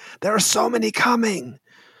coming. There are so many coming.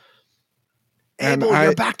 And Abel,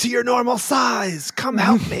 you're back to your normal size. Come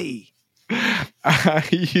help me." I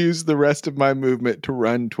use the rest of my movement to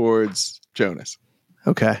run towards Jonas.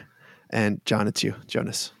 Okay. And John, it's you,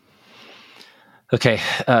 Jonas. Okay,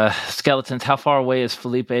 skeletons. How far away is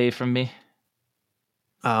Felipe from me?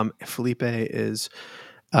 Felipe is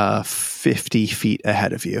 50 feet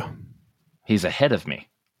ahead of you. He's ahead of me.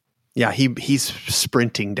 Yeah, he's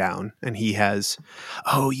sprinting down, and he has.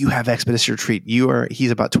 Oh, you have Expedition Retreat.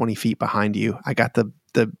 He's about 20 feet behind you. I got the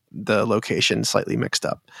location slightly mixed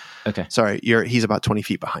up. Okay, sorry. He's about 20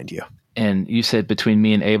 feet behind you. And you said between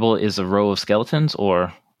me and Abel is a row of skeletons,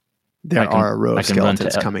 or there are a row of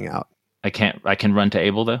skeletons coming out. I can run to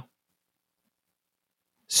Abel though.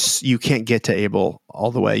 You can't get to Abel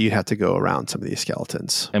all the way. You'd have to go around some of these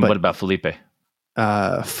skeletons. And what about Felipe?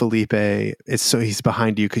 Felipe, he's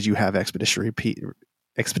behind you because you have Expeditious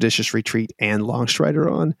Retreat and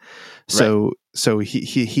Longstrider on. So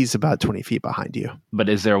he's about 20 feet behind you. But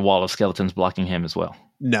is there a wall of skeletons blocking him as well?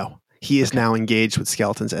 No, he is now engaged with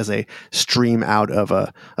skeletons as they stream out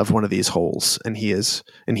of one of these holes, and he is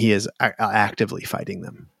actively fighting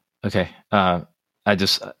them. Okay.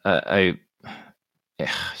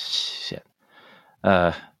 Shit.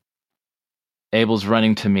 Abel's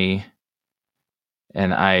running to me,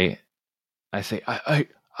 and I say, I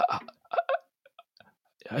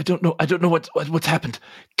don't know what's happened.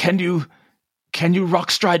 Can you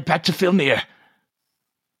rock stride back to Filnir?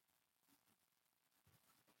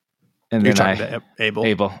 And You're then talking to Abel.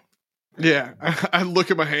 Abel. Yeah, I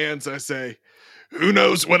look at my hands. I say, "Who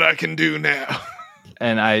knows what I can do now?"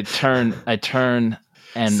 And I turn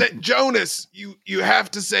and Jonas, you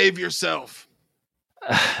have to save yourself.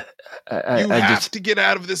 I have to get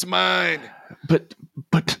out of this mine. But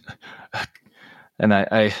and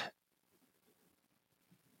I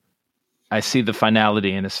see the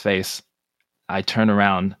finality in his face. I turn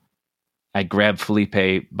around, I grab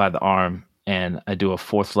Felipe by the arm, and I do a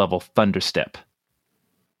 4th level thunder step.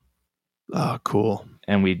 Oh, cool.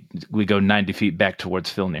 And we go 90 feet back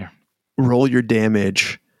towards Filnir. Roll your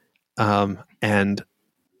damage, and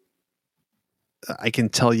I can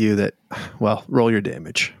tell you that, well, roll your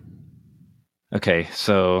damage. Okay,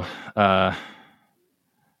 so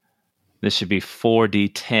this should be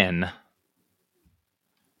 4d10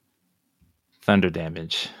 thunder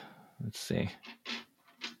damage. Let's see.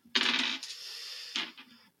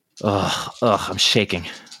 Ugh, I'm shaking.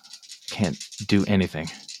 Can't do anything.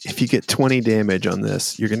 If you get 20 damage on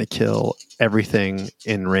this, you're going to kill everything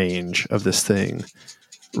in range of this thing,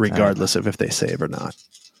 regardless of if they save or not.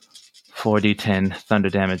 4d10 thunder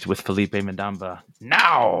damage with Felipe Madamba.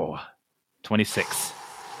 Now! 26.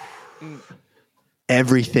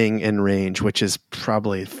 Everything in range, which is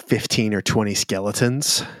probably 15 or 20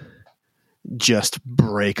 skeletons, just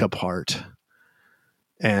break apart.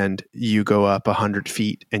 And you go up 100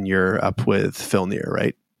 feet, and you're up with Filnir,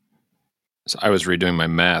 right? So I was redoing my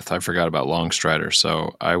math. I forgot about Longstrider.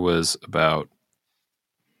 So I was about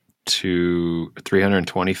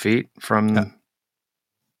 320 feet from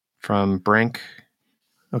Brink.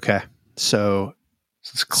 Okay, so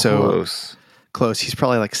it's close. Close. He's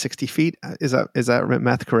probably like 60 feet. Is that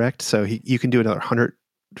math correct? So you can do another 100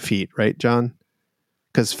 feet, right, John?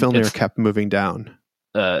 Because Filnir kept moving down.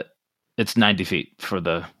 It's 90 feet for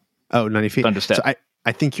the 90 feet. Thunder step. So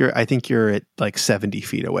I think you're at like 70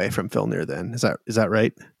 feet away from Filnir. Then is that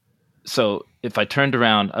right? So if I turned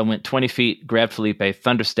around, I went 20 feet, grabbed Felipe,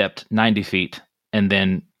 thunder stepped 90 feet, and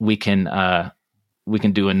then we can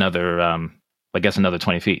do another another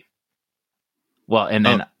 20 feet. Well, and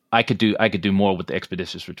then I could do more with the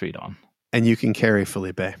Expeditious Retreat on. And you can carry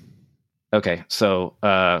Felipe. Okay, so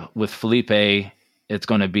with Felipe it's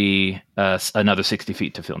going to be another 60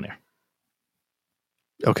 feet to Filnir.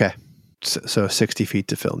 Okay. So 60 feet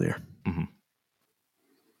to Filnir. Mhm.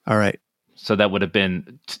 All right. So that would have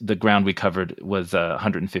been the ground we covered was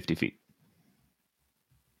 150 feet.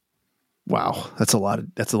 Wow, that's a lot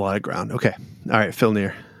of ground. Okay. All right,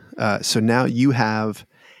 Filnir. So now you have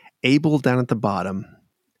Abel down at the bottom.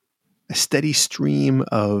 A steady stream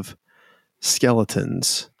of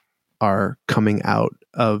skeletons are coming out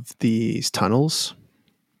of these tunnels.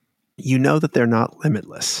 You know that they're not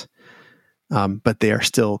limitless, but they are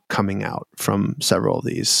still coming out from several of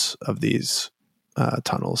these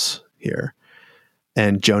tunnels here.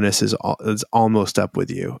 And Jonas is almost up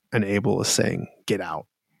with you, and Abel is saying, "Get out."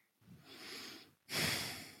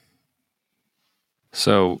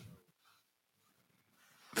 So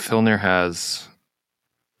Filnir has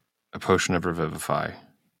a potion of Revivify,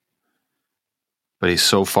 but he's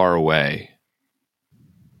so far away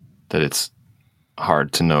that it's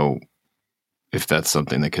hard to know if that's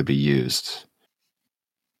something that could be used.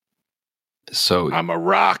 So I'm a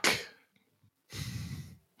rock.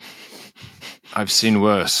 I've seen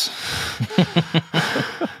worse.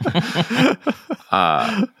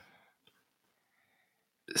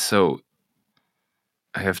 So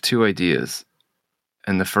I have two ideas.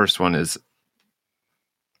 And the first one is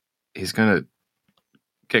he's going to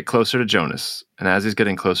get closer to Jonas. And as he's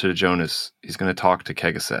getting closer to Jonas, he's going to talk to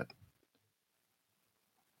Kegaset.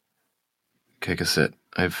 Kegaset,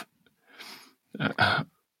 I've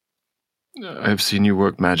seen you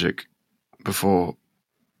work magic before.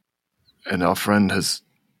 And our friend has...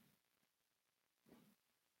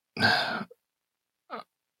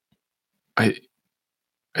 I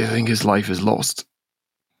think his life is lost.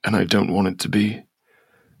 And I don't want it to be.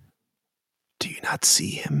 Do you not see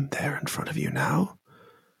him there in front of you now?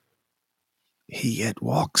 He yet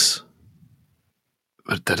walks.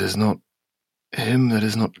 But that is not him. That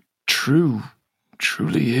is not true.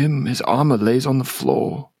 Truly him. His armor lays on the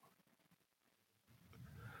floor.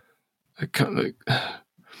 I can't...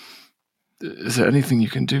 Is there anything you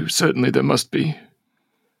can do? Certainly there must be.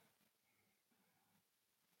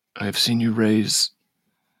 I have seen you raise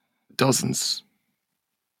dozens.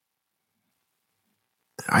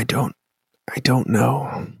 I don't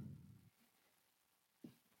know.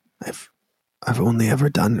 I've only ever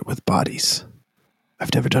done it with bodies.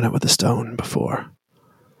 I've never done it with a stone before.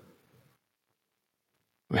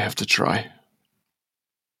 We have to try.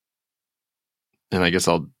 And I guess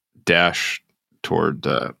I'll dash toward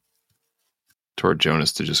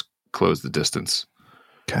Jonas to just close the distance.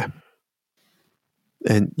 Okay.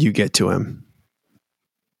 And you get to him.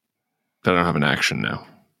 But I don't have an action now.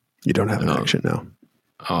 You don't have an action now.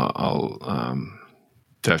 I'll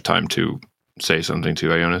have time to say something to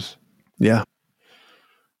Ionis. Yeah.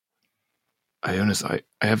 Ionis, I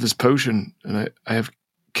have this potion, and I have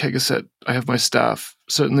Kegaset. I have my staff.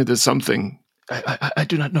 Certainly there's something. I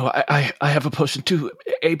do not know. I have a potion too.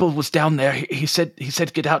 Abel was down there. He said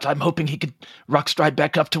get out. I'm hoping he could rock stride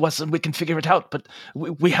back up to us and we can figure it out. But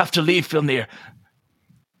we have to leave, Filnir.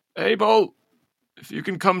 Abel, if you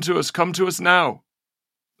can come to us now.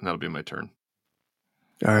 And that'll be my turn.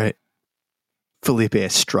 All right. Felipe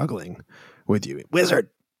is struggling with you.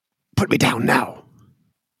 Wizard, put me down now.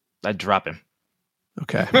 I'd drop him.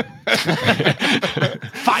 Okay.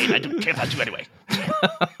 Fine, I don't care about you anyway.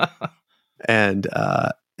 And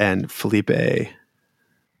Felipe,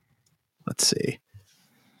 let's see.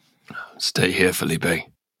 Stay here, Felipe.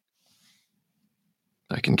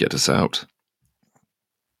 I can get us out.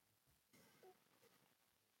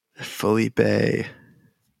 Felipe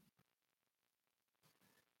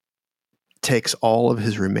takes all of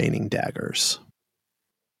his remaining daggers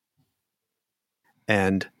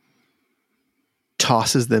and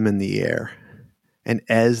tosses them in the air. And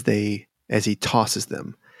as he tosses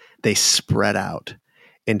them, they spread out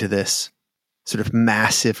into this sort of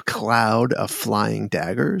massive cloud of flying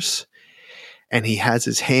daggers. And he has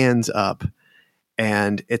his hands up,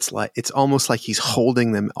 and it's almost like he's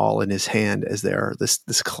holding them all in his hand as there are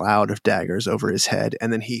this cloud of daggers over his head.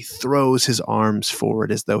 And then he throws his arms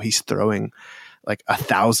forward as though he's throwing like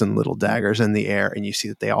 1,000 little daggers in the air. And you see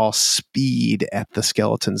that they all speed at the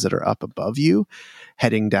skeletons that are up above you,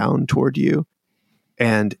 heading down toward you.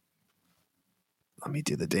 And let me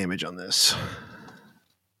do the damage on this.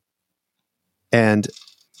 And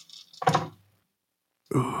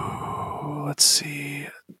let's see.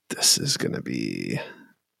 This is going to be...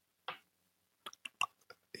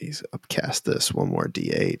 He's upcast this one more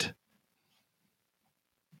D8.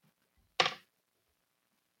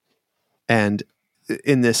 And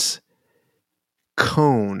in this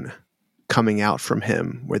cone coming out from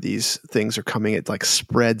him, where these things are coming, it like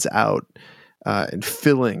spreads out and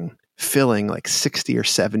filling like 60 or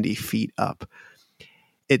 70 feet up.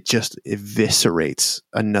 It just eviscerates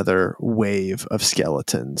another wave of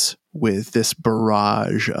skeletons with this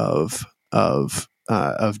barrage of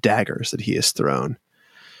daggers that he has thrown.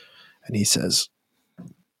 And he says,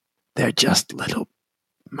 "They're just little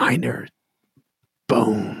minor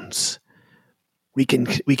bones. We can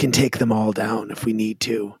take them all down if we need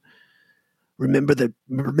to. Remember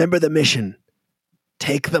the mission.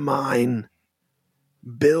 Take the mine,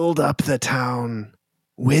 build up the town,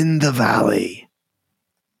 win the valley."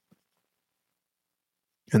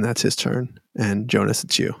 And that's his turn. And Jonas,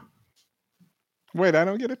 it's you. Wait, I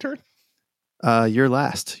don't get a turn? You're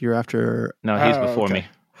last. You're after. No, he's Oh, before okay. me.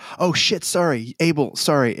 Oh shit! Sorry, Abel.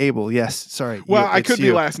 Yes, sorry. Well, I It's could be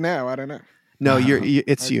you. last now. I don't know. No,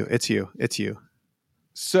 it's Okay. you. It's you.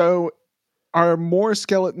 So are more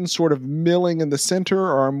skeletons sort of milling in the center,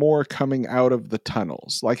 or are more coming out of the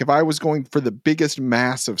tunnels? Like if I was going for the biggest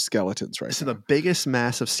mass of skeletons right So now. the biggest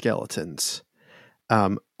mass of skeletons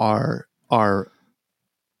are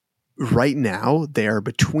right now. They are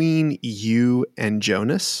between you and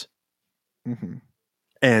Jonas, Mhm.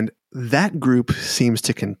 and that group seems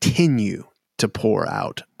to continue to pour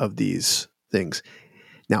out of these things.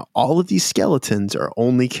 Now, all of these skeletons are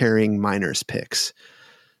only carrying miner's picks.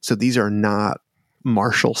 So these are not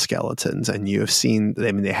martial skeletons, and you have seen.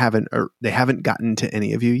 I mean, they haven't gotten to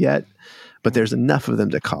any of you yet, but there's enough of them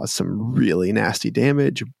to cause some really nasty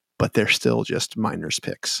damage. But they're still just miner's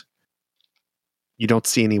picks. You don't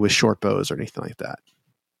see any with short bows or anything like that.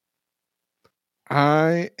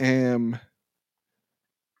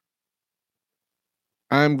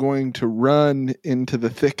 I'm going to run into the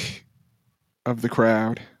thick of the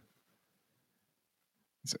crowd.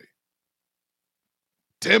 Say,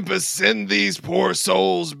 Tempest, send these poor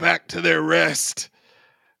souls back to their rest.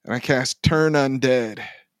 And I cast Turn Undead,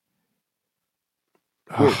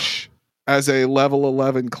 which, as a level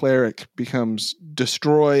 11 cleric, becomes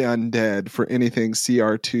Destroy Undead for anything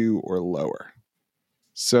CR2 or lower.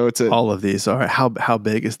 So it's All of these are how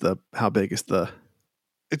big is the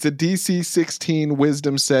it's a DC 16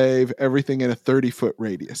 Wisdom save, everything in a 30-foot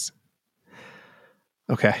radius.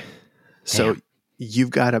 Okay. So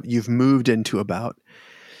you've moved into about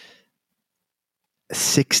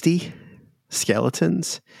 60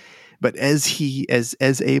 skeletons, but as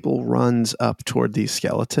Abel runs up toward these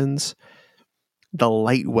skeletons, the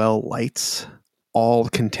Lightwell lights all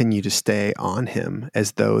continue to stay on him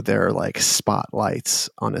as though they're like spotlights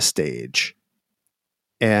on a stage.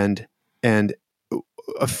 And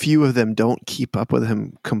a few of them don't keep up with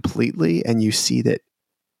him completely, and you see that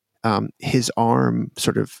his arm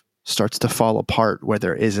sort of starts to fall apart where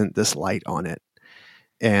there isn't this light on it.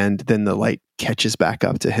 And then the light catches back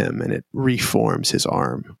up to him and it reforms his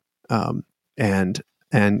arm. And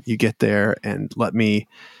you get there, and let me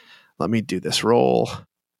do this roll.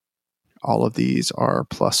 All of these are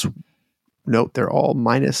plus. Note they're all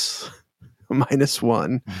minus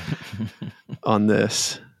 1 on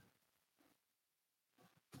this.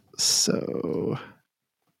 So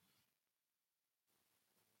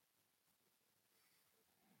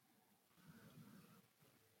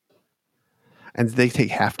and they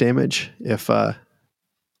take half damage if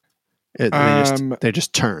they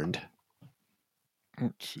just turned.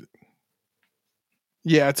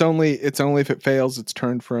 Yeah, it's only if it fails, it's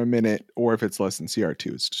turned for a minute, or if it's less than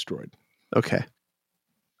CR2, it's destroyed. Okay.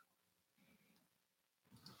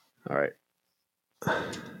 All right.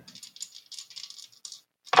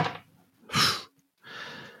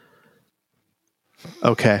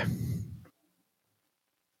 Okay.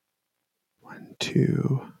 1,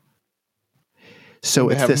 2. So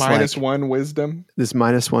They it's have this minus like, 1 wisdom. this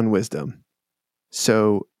minus 1 wisdom.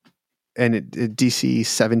 So, and it DC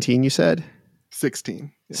 17, you said?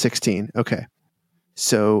 16. Yeah. 16. Okay.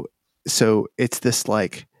 So it's this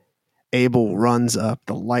like Abel runs up,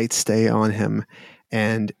 the lights stay on him,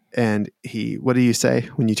 and he, what do you say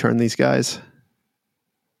when you turn these guys?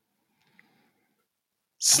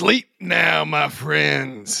 Sleep now, my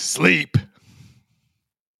friends. Sleep.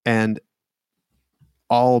 And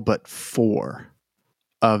all but 4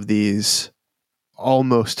 of these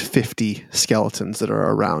almost 50 skeletons that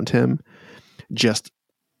are around him just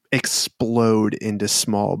explode into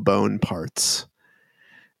small bone parts.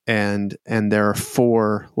 And there are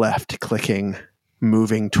 4 left clicking,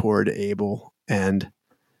 moving toward Abel, and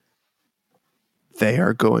they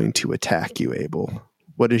are going to attack you, Abel.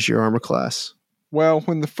 What is your armor class? Well,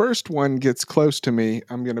 when the first one gets close to me,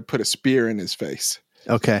 I'm going to put a spear in his face.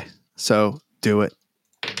 Okay, so do it.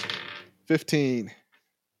 15.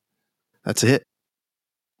 That's it.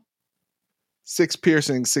 6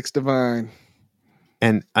 piercing, 6 divine.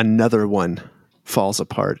 and another one falls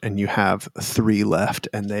apart, and you have 3 left,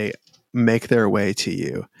 and they make their way to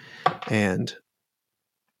you. And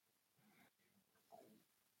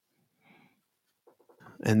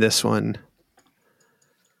this one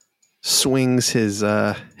swings his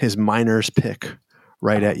miner's pick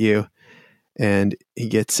right at you, and he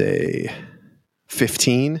gets a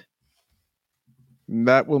 15.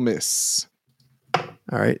 That will miss.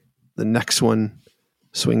 All right. The next one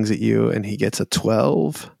swings at you, and he gets a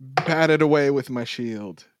 12. Batted away with my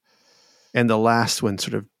shield. And the last one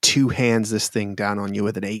sort of two-hands this thing down on you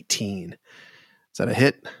with an 18. Is that a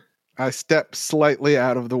hit? I step slightly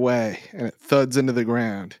out of the way, and it thuds into the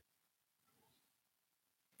ground.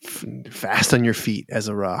 Fast on your feet as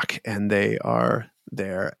a rock, and they are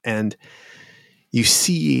there. And you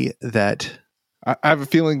see that I have a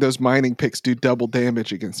feeling those mining picks do double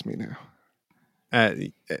damage against me now.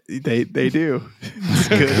 they do.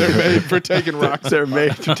 They're made for taking rocks. They're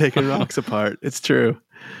made for taking rocks apart. It's true.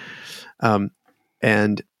 And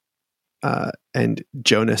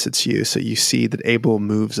Jonas, it's you. So you see that Abel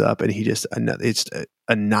moves up, and he just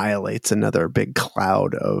annihilates another big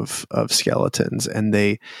cloud of skeletons, and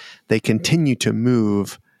they continue to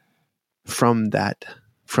move from that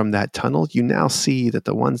tunnel. You now see that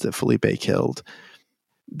the ones that Felipe killed,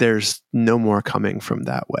 there's no more coming from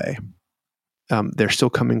that way. They're still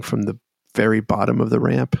coming from the very bottom of the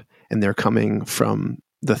ramp, and they're coming from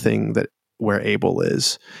the thing where Abel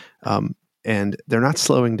is. And they're not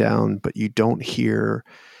slowing down, but you don't hear,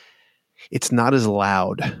 it's not as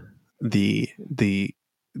loud, the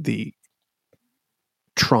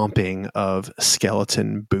tromping of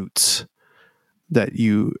skeleton boots that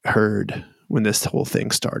you heard when this whole thing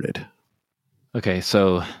started. Okay,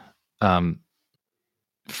 so from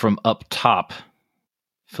up top,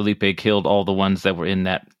 Felipe killed all the ones that were in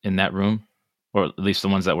that room, or at least the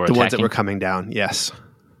ones that were attacking. Ones that were coming down, yes.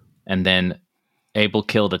 And then Abel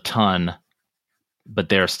killed a ton, but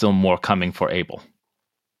there are still more coming for Abel.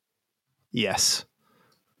 Yes.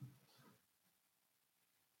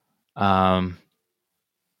 And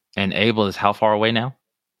Abel is how far away now?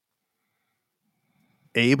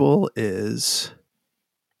 Abel is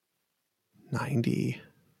 90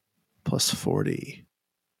 plus 40.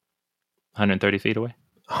 130 feet away?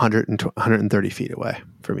 130 feet away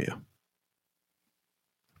from you.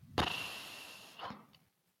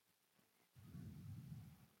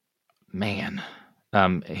 Man.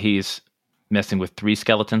 He's messing with 3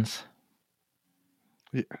 skeletons.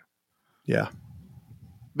 Yeah.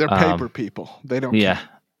 They're paper people. They don't Yeah. care.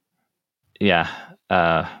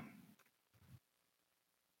 Yeah.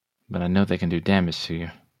 But I know they can do damage to you.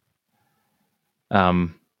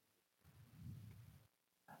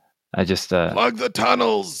 I just Plug the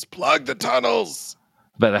tunnels. Plug the tunnels.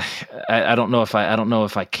 but I don't know if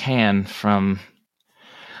I can from.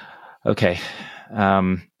 Okay.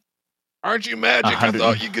 Aren't you magic? I 100.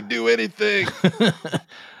 thought you could do anything.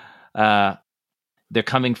 They're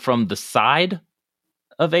coming from the side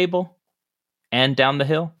of Abel and down the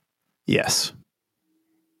hill. Yes.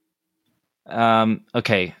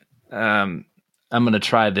 Okay. I'm gonna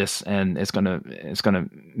try this, and it's gonna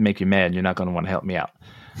make you mad. You're not gonna want to help me out.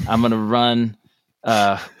 I'm gonna run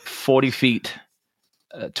 40 feet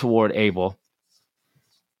toward Abel,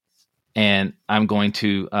 and I'm going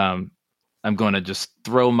to just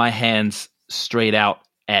throw my hands straight out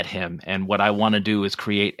at him. And what I want to do is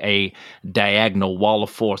create a diagonal wall of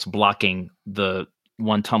force blocking the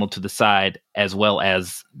one tunnel to the side, as well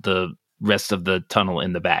as the rest of the tunnel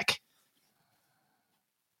in the back.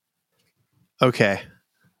 Okay.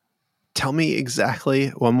 Tell me exactly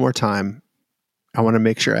one more time. I want to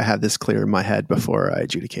make sure I have this clear in my head before I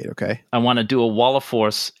adjudicate, okay? I want to do a wall of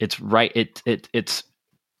force. It's right. It's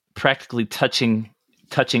practically touching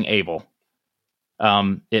Abel.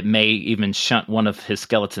 It may even shunt one of his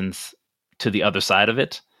skeletons to the other side of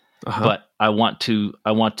it. Uh-huh. But I want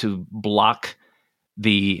to block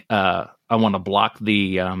the. I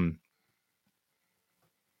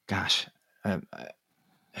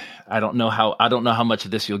don't know how much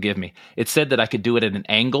of this you'll give me. It said that I could do it at an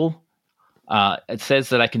angle. It says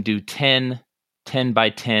that I can do 10 by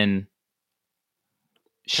 10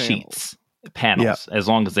 sheets, panels, as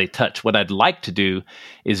long as they touch. What I'd like to do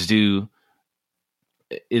is do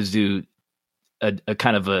a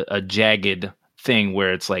kind of a jagged thing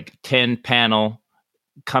where it's like 10 panel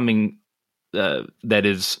coming that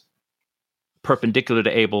is perpendicular to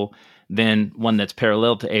Abel, then one that's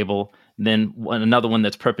parallel to Abel, then another one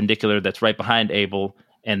that's perpendicular that's right behind Abel,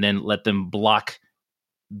 and then let them block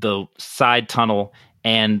the side tunnel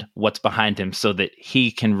and what's behind him so that he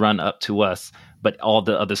can run up to us, but all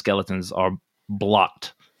the other skeletons are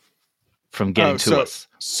blocked. from getting to us.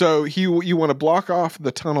 So you want to block off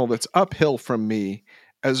the tunnel that's uphill from me,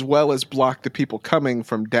 as well as block the people coming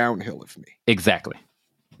from downhill of me. Exactly.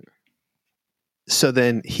 So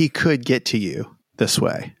then he could get to you this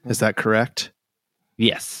way. Is that correct?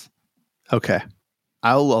 Yes. Okay.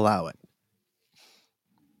 I'll allow it.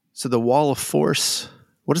 So the wall of force,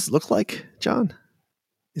 what does it look like, John?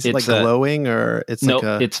 Is it like glowing or it's no, like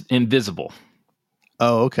a... it's invisible.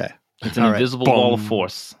 Oh, okay. It's an All right. invisible Boom. wall of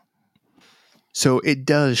force. So it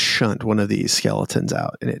does shunt one of these skeletons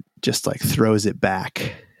out and it just like throws it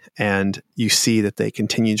back. And you see that they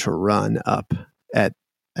continue to run up at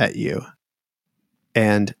you.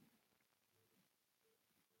 And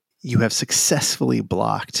you have successfully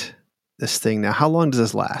blocked this thing. Now, how long does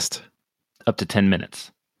this last? Up to 10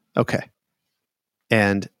 minutes. Okay.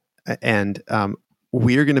 And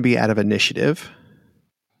we're going to be out of initiative.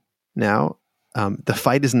 Now, the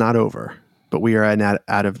fight is not over, but we are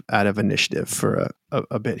out of initiative for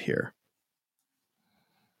a bit here.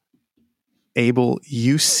 Abel,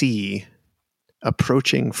 you see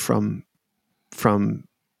approaching from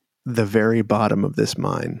the very bottom of this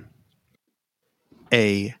mine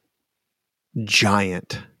a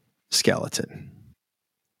giant skeleton.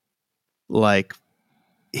 Like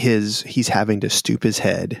he's having to stoop his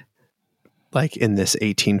head like in this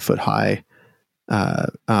 18-foot high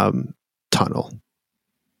tunnel.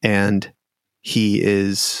 And he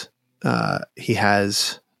has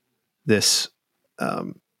this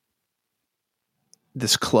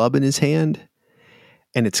club in his hand,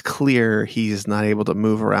 and it's clear he's not able to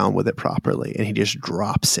move around with it properly, and he just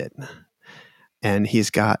drops it. And he's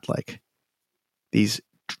got like these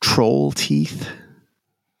troll teeth,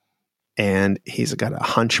 and he's got a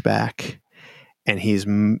hunchback, and he's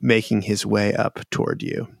making his way up toward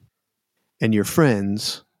you. And your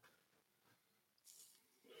friends,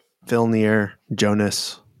 Filnir,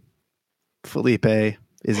 Jonas, Felipe,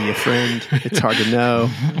 is he a friend? It's hard to know.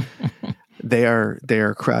 They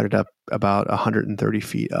are crowded up about 130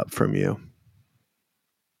 feet up from you.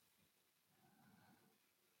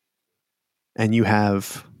 And you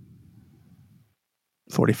have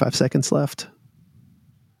 45 seconds left.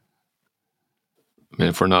 I mean,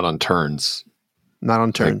 if we're not on turns. Not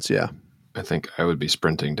on turns, yeah. I think I would be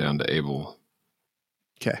sprinting down to Abel.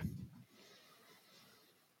 Okay.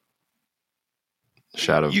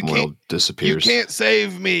 Shadow of Moyle disappears. You can't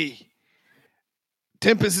save me.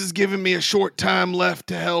 Tempest has given me a short time left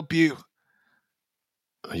to help you.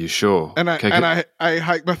 Are you sure? And I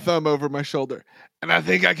hike my thumb over my shoulder. And I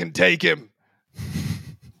think I can take him.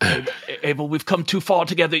 Abel, we've come too far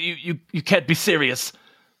together. You can't be serious.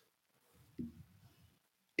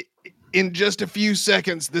 In just a few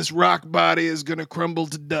seconds, this rock body is going to crumble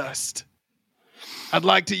to dust. I'd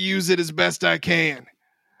like to use it as best I can.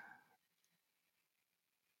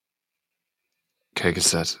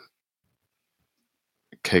 Kagaset,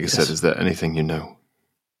 Yes. Is there anything you know?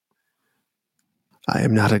 I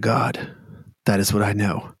am not a god. That is what I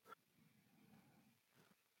know.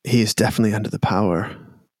 He is definitely under the power,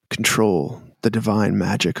 control, the divine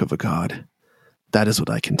magic of a god. That is what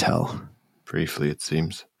I can tell. Briefly, it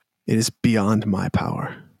seems. It is beyond my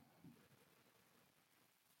power.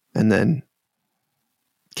 And then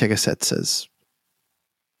Kagaset says,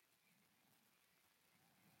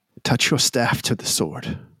 touch your staff to the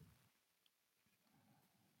sword.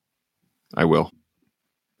 I will.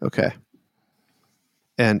 Okay.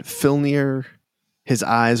 And Filnir, his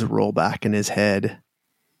eyes roll back in his head,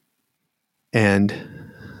 and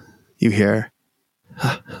you hear,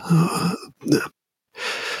 I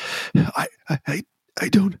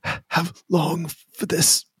don't have long for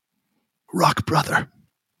this, rock brother.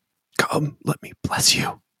 Come, let me bless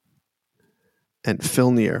you. And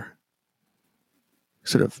Filnir,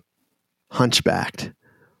 sort of hunchbacked,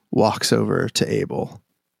 walks over to Abel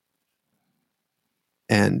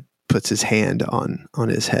and puts his hand on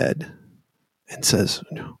his head and says,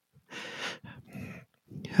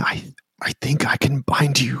 I think I can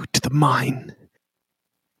bind you to the mine.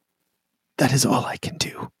 That is all I can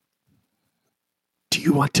do. Do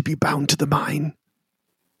you want to be bound to the mine?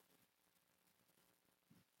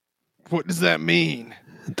 What does that mean?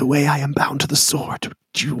 The way I am bound to the sword.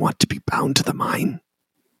 Do you want to be bound to the mine?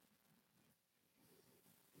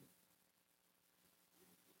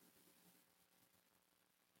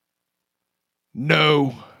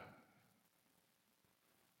 No.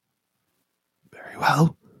 Very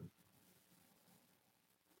well.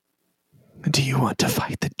 Do you want to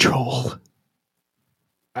fight the troll?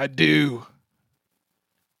 I do.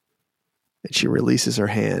 And she releases her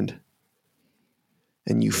hand,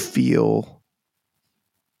 and you feel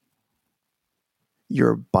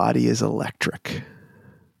your body is electric.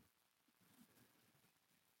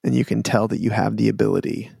 and you can tell that you have the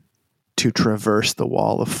ability to traverse the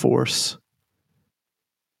wall of force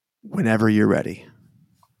whenever you're ready.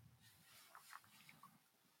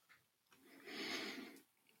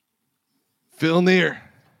 Filnir,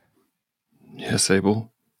 Yes,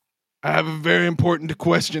 Abel. I have a very important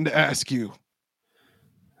question to ask you.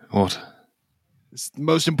 What? It's the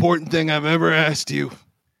most important thing I've ever asked you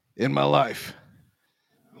in my life.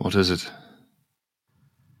 What is it?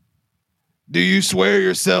 Do you swear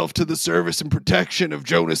yourself to the service and protection of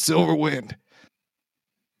Jonas Silverwind?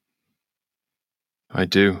 I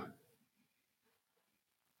do.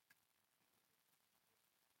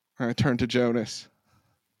 I turn to Jonas.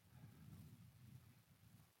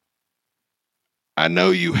 I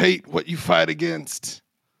know you hate what you fight against,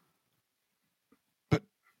 but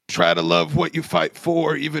try to love what you fight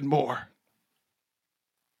for even more.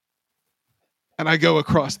 And I go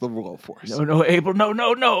across the wall of force. No, Abel,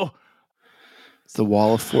 no. The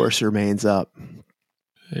wall of force remains up,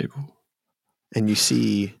 Abel. and you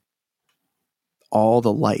see all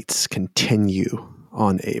the lights continue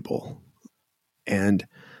on Abel. And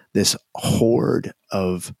this horde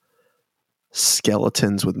of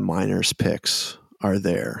skeletons with miner's picks are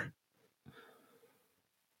there.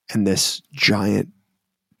 And this giant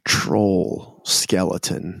troll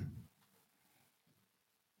skeleton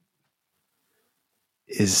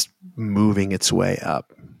is moving its way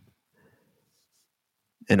up.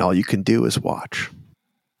 And all you can do is watch.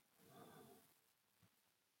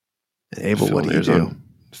 And Abel, what do you do?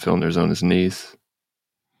 Filner's on his knees.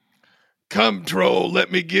 Come, troll,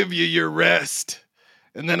 let me give you your rest,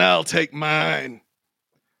 and then I'll take mine.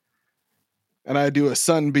 And I do a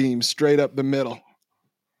sunbeam straight up the middle.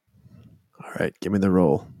 All right, give me the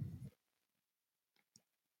roll.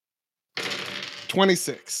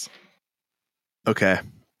 26. Okay.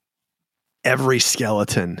 Every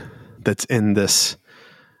skeleton that's in this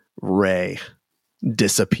ray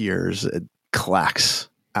disappears. It clacks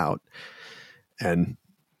out. And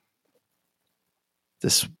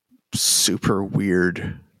this super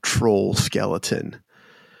weird troll skeleton,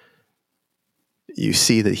 you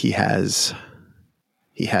see that he has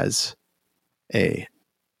a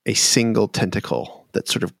single tentacle that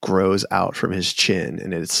sort of grows out from his chin,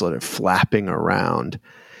 and it's sort of flapping around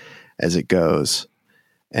as it goes.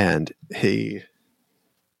 And he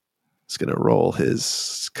is going to roll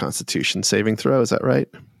his Constitution saving throw. Is that right?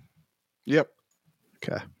 Yep.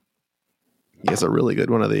 Okay. He has a really good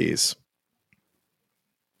one of these.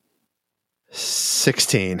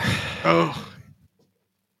 16. Oh,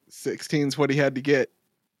 16's what he had to get.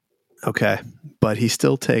 Okay. But he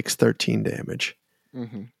still takes 13 damage.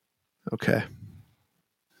 Mm-hmm. Okay.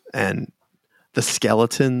 And the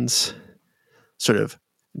skeletons sort of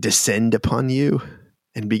descend upon you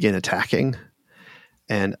and begin attacking.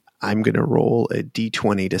 And I'm going to roll a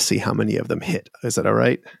d20 to see how many of them hit. Is that all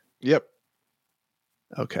right? Yep.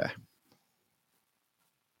 Okay.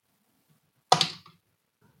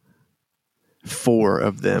 4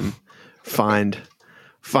 of them find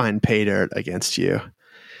pay dirt against you,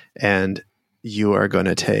 and you are going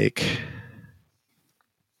to take.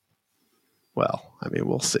 Well, I mean,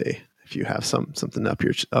 we'll see if you have something up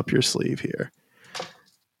your sleeve here.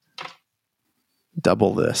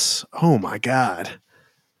 Double this. Oh my God!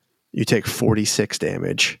 You take 46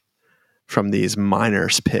 damage from these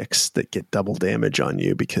miner's picks that get double damage on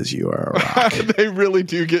you because you are a rock. They really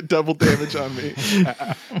do get double damage on me.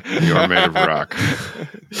 You are made of rock.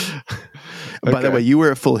 By the Okay. way, you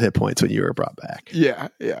were at full hit points when you were brought back. Yeah.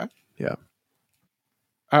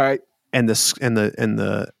 All right. And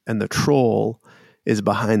the troll is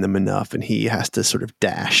behind them enough, and he has to sort of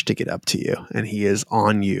dash to get up to you, and he is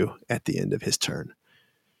on you at the end of his turn.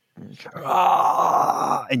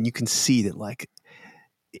 And you can see that, like,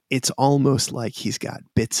 it's almost like he's got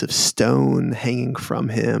bits of stone hanging from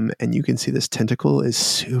him, and you can see this tentacle is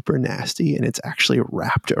super nasty, and it's actually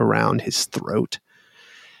wrapped around his throat,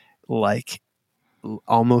 like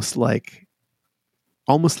almost like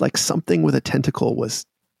something with a tentacle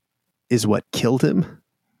is what killed him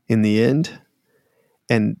in the end,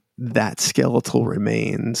 and that skeletal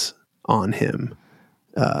remains on him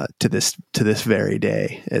to this very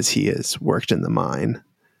day, as he has worked in the mine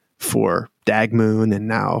for Dagmoon and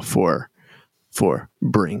now for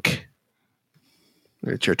Brink.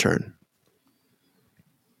 It's your turn.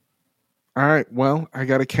 All right. Well, I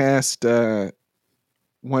got to cast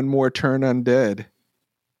one more turn undead.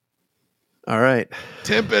 All right.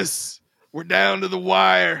 Tempest, we're down to the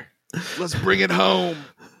wire. Let's bring it home.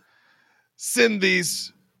 Send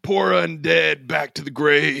these poor undead back to the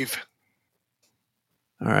grave.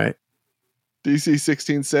 All right. DC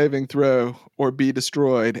 16 saving throw or be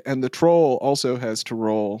destroyed. And the troll also has to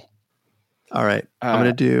roll All right. I'm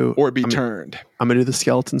going to do or be turned. I'm going to do the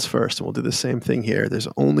skeletons first, and we'll do the same thing here. There's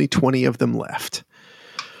only 20 of them left.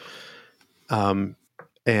 And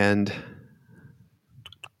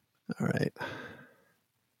all right.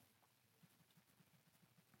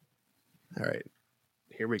 All right.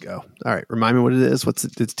 Here we go. All right. Remind me what it is. It's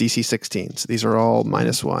DC 16. So these are all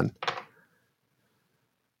 -1.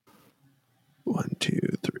 1, 2,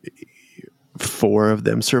 3, 4 of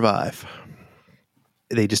them survive.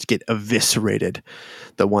 They just get eviscerated.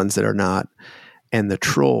 The ones that are not. And the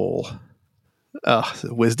troll,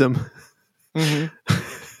 wisdom. Mm-hmm.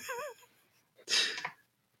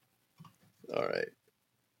 All right.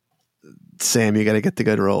 Sam, you got to get the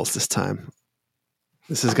good rolls this time.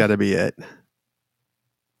 This has got to be it.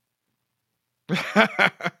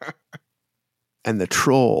 And the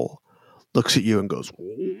troll looks at you and goes,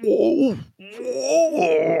 whoa,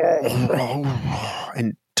 whoa,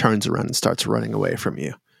 and turns around and starts running away from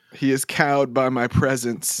you. He is cowed by my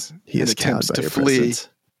presence. He is cowed by to your flee. presence.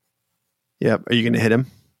 Yep. Are you going to hit him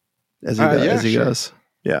as he sure. goes?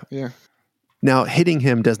 Yeah. Yeah. Now, hitting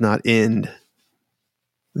him does not end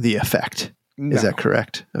the effect. No, Is that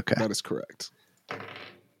correct? Okay. that is correct.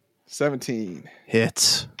 17.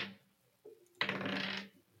 Hits.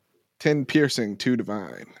 10 piercing, 2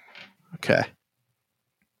 divine. Okay.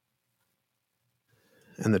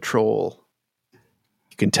 And the troll,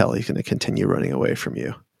 you can tell he's going to continue running away from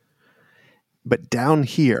you. But down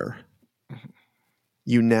here,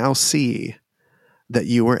 you now see that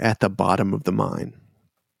you are at the bottom of the mine.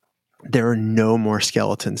 There are no more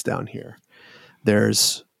skeletons down here.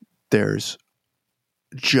 There's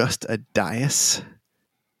just a dais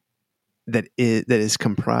that is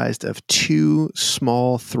comprised of 2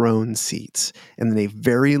 small throne seats and then a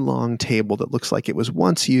very long table that looks like it was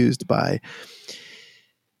once used by,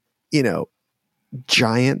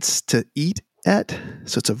 giants to eat at.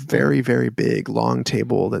 So it's a very, very big, long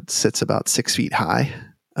table that sits about 6 feet high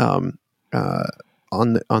on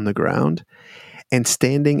the ground. And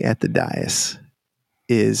standing at the dais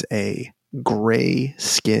is a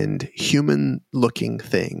gray-skinned, human-looking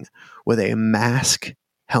thing with a mask,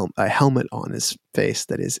 a helmet on his face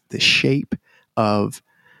that is the shape of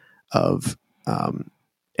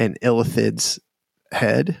an illithid's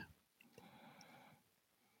head.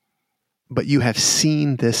 But you have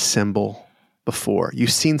seen this symbol before.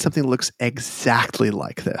 You've seen something that looks exactly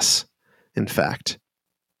like this, in fact.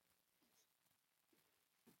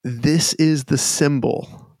 This is the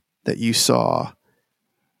symbol that you saw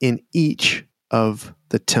in each of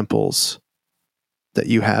the temples that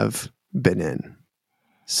you have been in.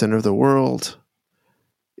 Center of the World,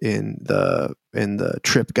 in the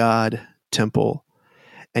Trip God temple,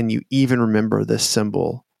 and you even remember this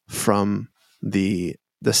symbol from the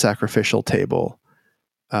sacrificial table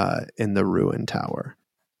in the ruin tower.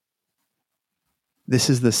 This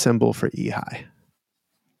is the symbol for Ehi.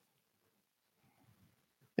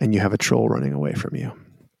 And you have a troll running away from you.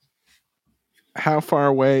 How far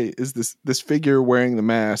away is this figure wearing the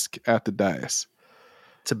mask at the dais?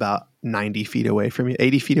 It's about 90 feet away from you.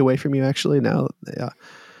 80 feet away from you, actually. Now, yeah.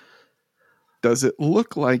 Does it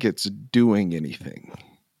look like it's doing anything?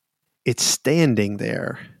 It's standing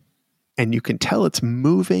there, and you can tell it's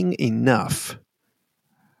moving enough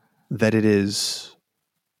that it is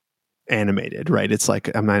animated, right? It's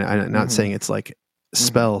like, I'm not saying it's like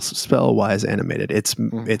spell-wise animated.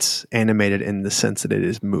 It's animated in the sense that it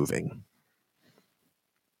is moving.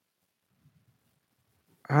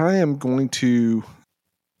 I am going to...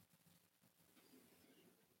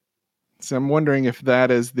 So I'm wondering if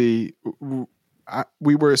that is we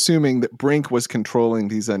were assuming that Brink was controlling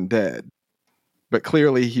these undead, but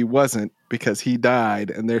clearly he wasn't because he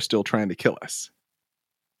died and they're still trying to kill us.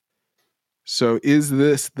 So is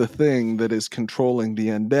this the thing that is controlling the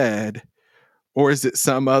undead, or is it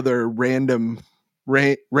some other random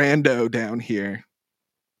rando down here?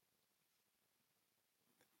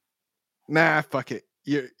 Nah, fuck it.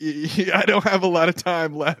 I don't have a lot of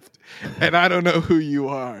time left, and I don't know who you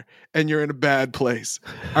are, and you're in a bad place.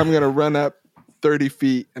 I'm going to run up 30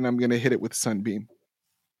 feet, and I'm going to hit it with Sunbeam.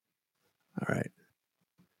 All right.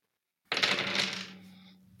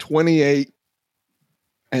 28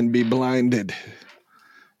 and be blinded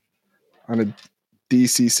on a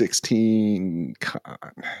DC 16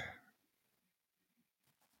 con.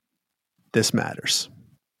 This matters.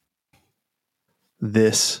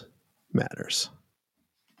 This matters.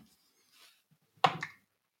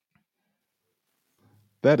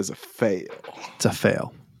 That is a fail. It's a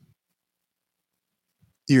fail.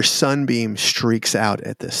 Your sunbeam streaks out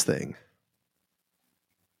at this thing.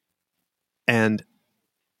 And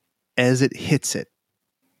as it hits it,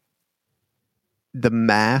 the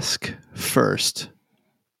mask first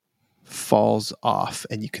falls off,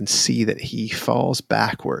 and you can see that he falls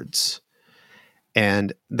backwards,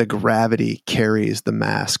 and the gravity carries the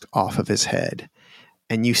mask off of his head.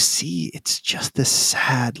 And you see it's just this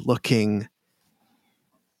sad looking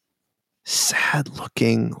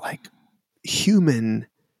like human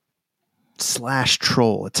 /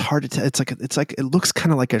 troll. It's hard to tell. It's like it looks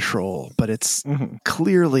kind of like a troll, but it's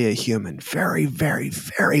clearly a human. Very, very,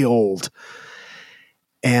 very old.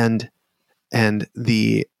 And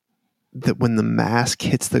the when the mask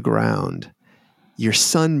hits the ground, your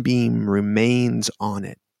sunbeam remains on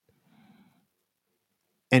it.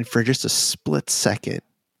 And for just a split second,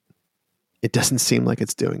 it doesn't seem like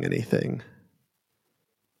it's doing anything.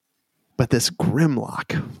 But this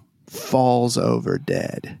Grimlock falls over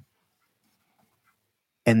dead,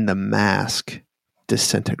 and the mask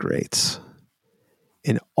disintegrates.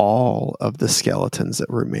 And all of the skeletons that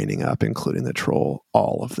were remaining up, including the troll,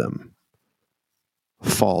 all of them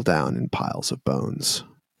fall down in piles of bones.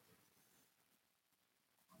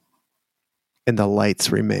 And the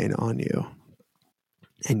lights remain on you.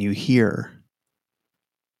 And you hear,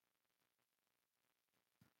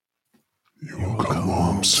 You will come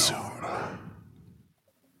home soon.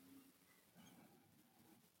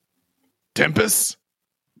 Tempest,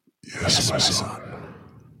 Yes, my son.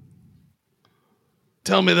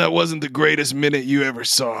 tell me that wasn't the greatest minute you ever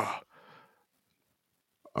saw.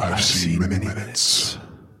 I've seen many minutes,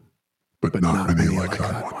 but not many like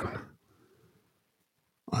that one.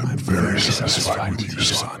 I'm very satisfied with you,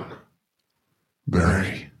 son.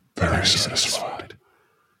 Very, very satisfied.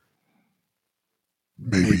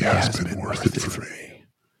 Maybe it has been worth it for me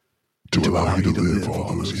to allow you to live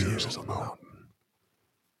all those years on the mountain.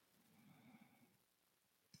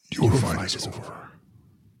 Your fight is over.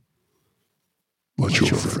 Let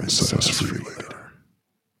your friends set us free later.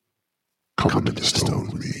 Come to the stone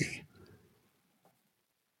with me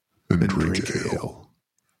and drink ale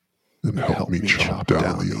and help me chop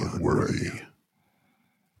down the unworthy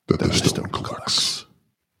that the stone collects.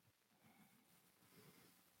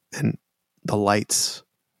 and the lights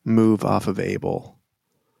move off of Abel,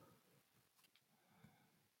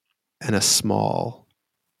 and a small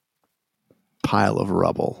pile of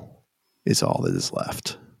rubble is all that is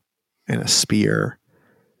left, and a spear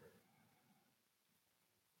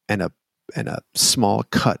and a small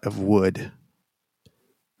cut of wood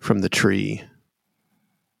from the tree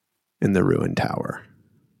in the ruined tower.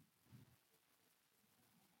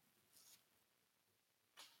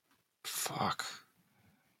 Fuck.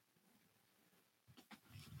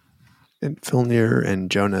 And Filnir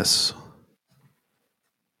and Jonas,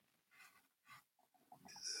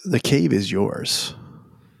 the cave is yours.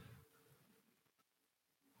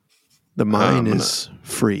 The mine is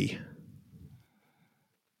free.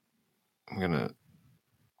 I'm gonna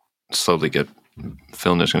slowly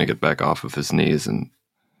Filnir's gonna get back off of his knees and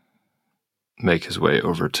make his way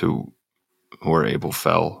over to where Abel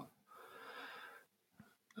fell.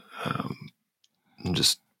 And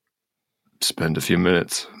just spend a few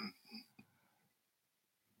minutes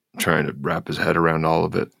trying to wrap his head around all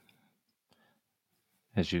of it.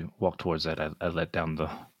 As you walk towards that, I let down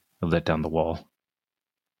the wall.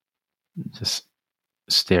 Just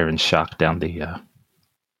stare in shock down the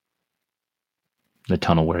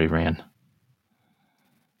tunnel where he ran.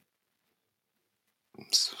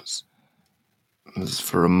 This is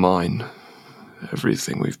for a mine.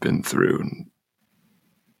 Everything we've been through. And,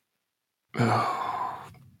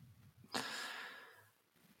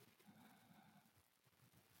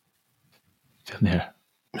 Filnir,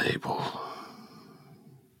 Abel.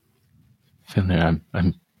 Filnir,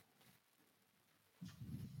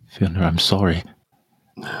 Filnir, I'm sorry.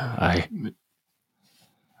 I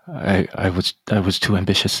was too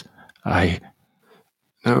ambitious.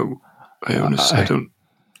 No, Ionis, I don't.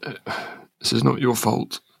 This is not your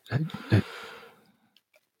fault.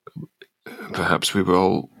 Perhaps we were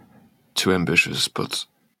all too ambitious, but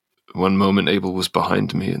one moment Abel was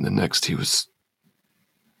behind me, and the next he was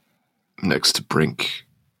next to Brink.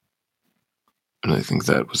 And I think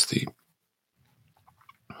that was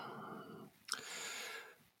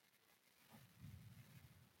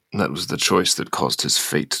the choice that caused his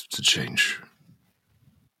fate to change.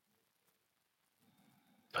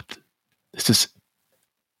 But this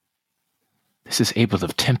is Abel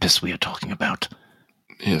of Tempest we are talking about.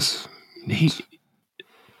 Yes.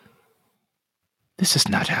 This is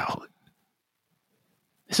not how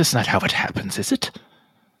it happens, is it?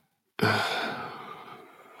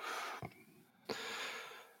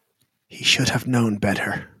 He should have known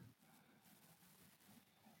better.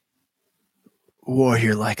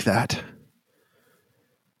 warrior like that.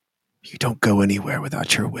 You don't go anywhere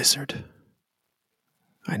without your wizard.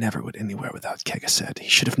 I never went anywhere without Kegaset. He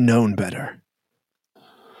should have known better.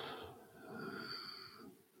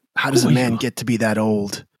 How does Who a are man you? get to be that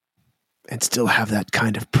old and still have that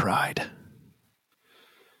kind of pride?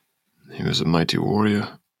 He was a mighty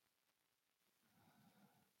warrior.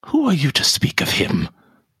 Who are you to speak of him?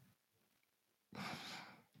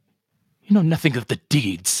 You know nothing of the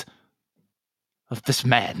deeds of this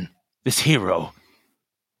man, this hero.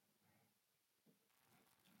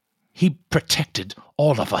 He protected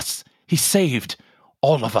all of us. He saved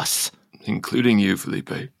all of us. Including you,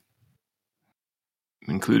 Felipe.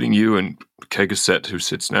 Including you and Kegaset, who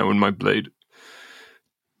sits now in my blade.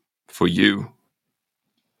 For you.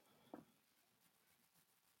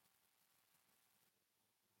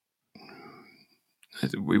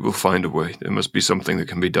 We will find a way. There must be something that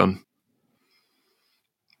can be done.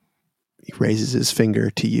 He raises his finger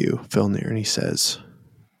to you, Filnir, and he says,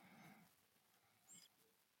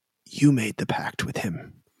 you made the pact with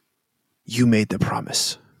him. You made the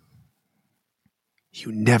promise.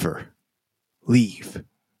 You never leave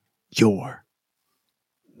your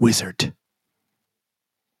wizard.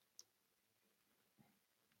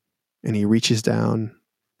 And he reaches down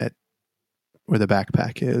at where the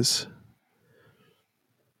backpack is,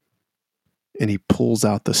 and he pulls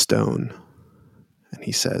out the stone, and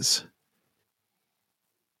he says,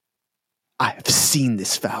 I have seen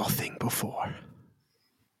this foul thing before.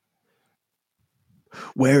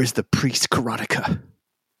 Where is the priest Karotica?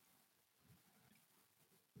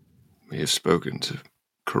 We have spoken to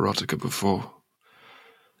Karotica before.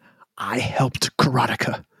 I helped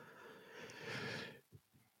Karotica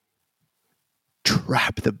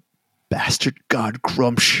trap the bastard god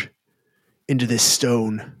Grumsh into this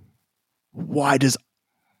stone. Why does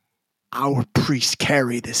our priest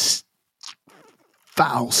carry this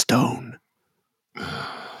foul stone?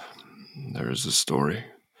 There is a story.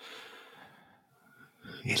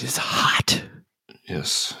 It is hot.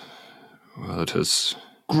 Yes. Well, it has...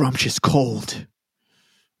 Grumsh is cold.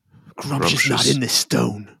 Grumsh is not in this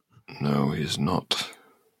stone. No, he is not.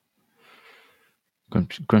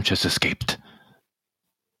 Grumsh has escaped.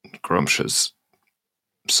 Grumsh has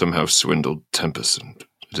somehow swindled Tempest, and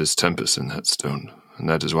it is Tempest in that stone, and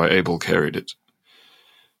that is why Abel carried it.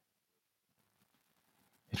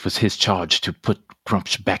 It was his charge to put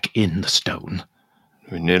Grumsh back in the stone.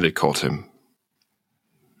 We nearly caught him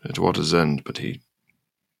at water's end, but he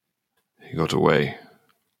got away.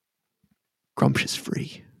 Grumsh is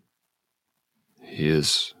free. He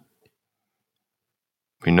is.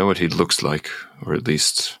 We know what he looks like, or at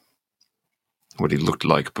least what he looked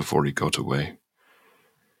like before he got away.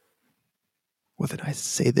 Well, then I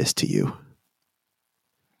say this to you.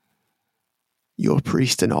 Your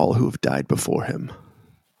priest and all who have died before him,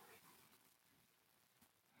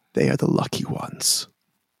 they are the lucky ones.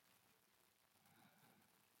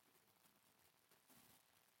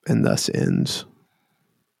 And thus ends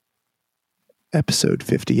episode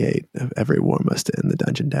 58 of Every War Must End, the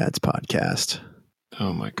Dungeon Dads podcast.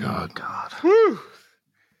 Oh my God. God. Whew.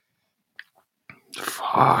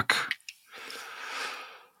 Fuck.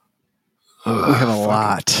 We have a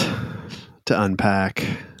lot to unpack.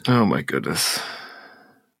 Oh my goodness.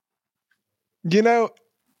 You know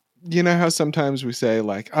how sometimes we say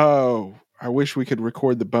like, oh, I wish we could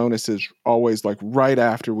record the bonuses always like right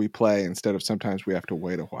after we play instead of sometimes we have to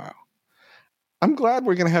wait a while. I'm glad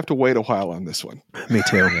we're going to have to wait a while on this one. Me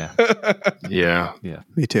too. Yeah. Yeah.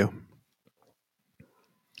 Me too.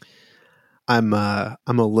 I'm a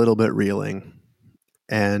little bit reeling,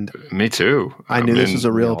 and Me too. I knew this mean, was a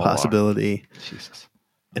we real all are. possibility, Jesus.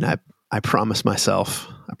 and I promised myself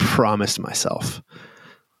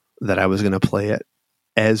that I was going to play it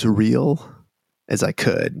as real as I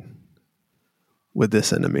could with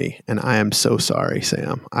this enemy. And I am so sorry,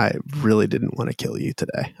 Sam. I really didn't want to kill you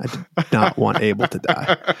today. I did not want Abel to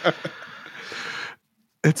die.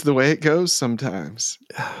 It's the way it goes sometimes.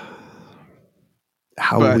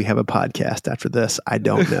 How will we have a podcast after this? I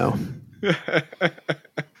don't know.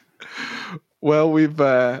 Well,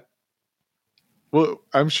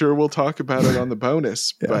 I'm sure we'll talk about it on the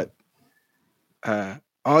bonus, Yeah.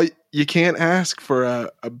 but you can't ask for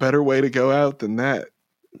a better way to go out than that.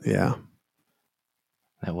 Yeah.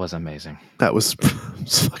 That was amazing. That was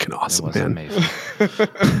fucking It awesome, was man. amazing.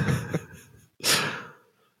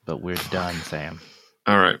 But we're done, Sam.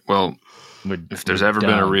 All right. Well, if there's ever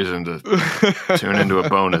been a reason to tune into a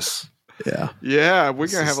bonus, Yeah. Yeah, we're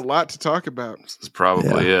going to have a lot to talk about. this is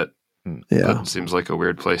probably it. Yeah. That seems like a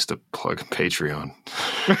weird place to plug Patreon.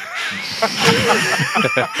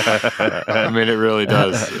 I mean, it really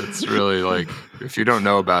does. It's really like, if you don't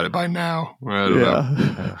know about it by now, I don't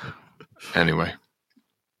know. Anyway,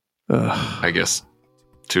 I guess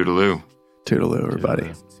toodaloo. Toodaloo,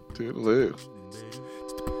 everybody. Toodaloo.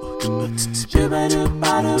 Chubba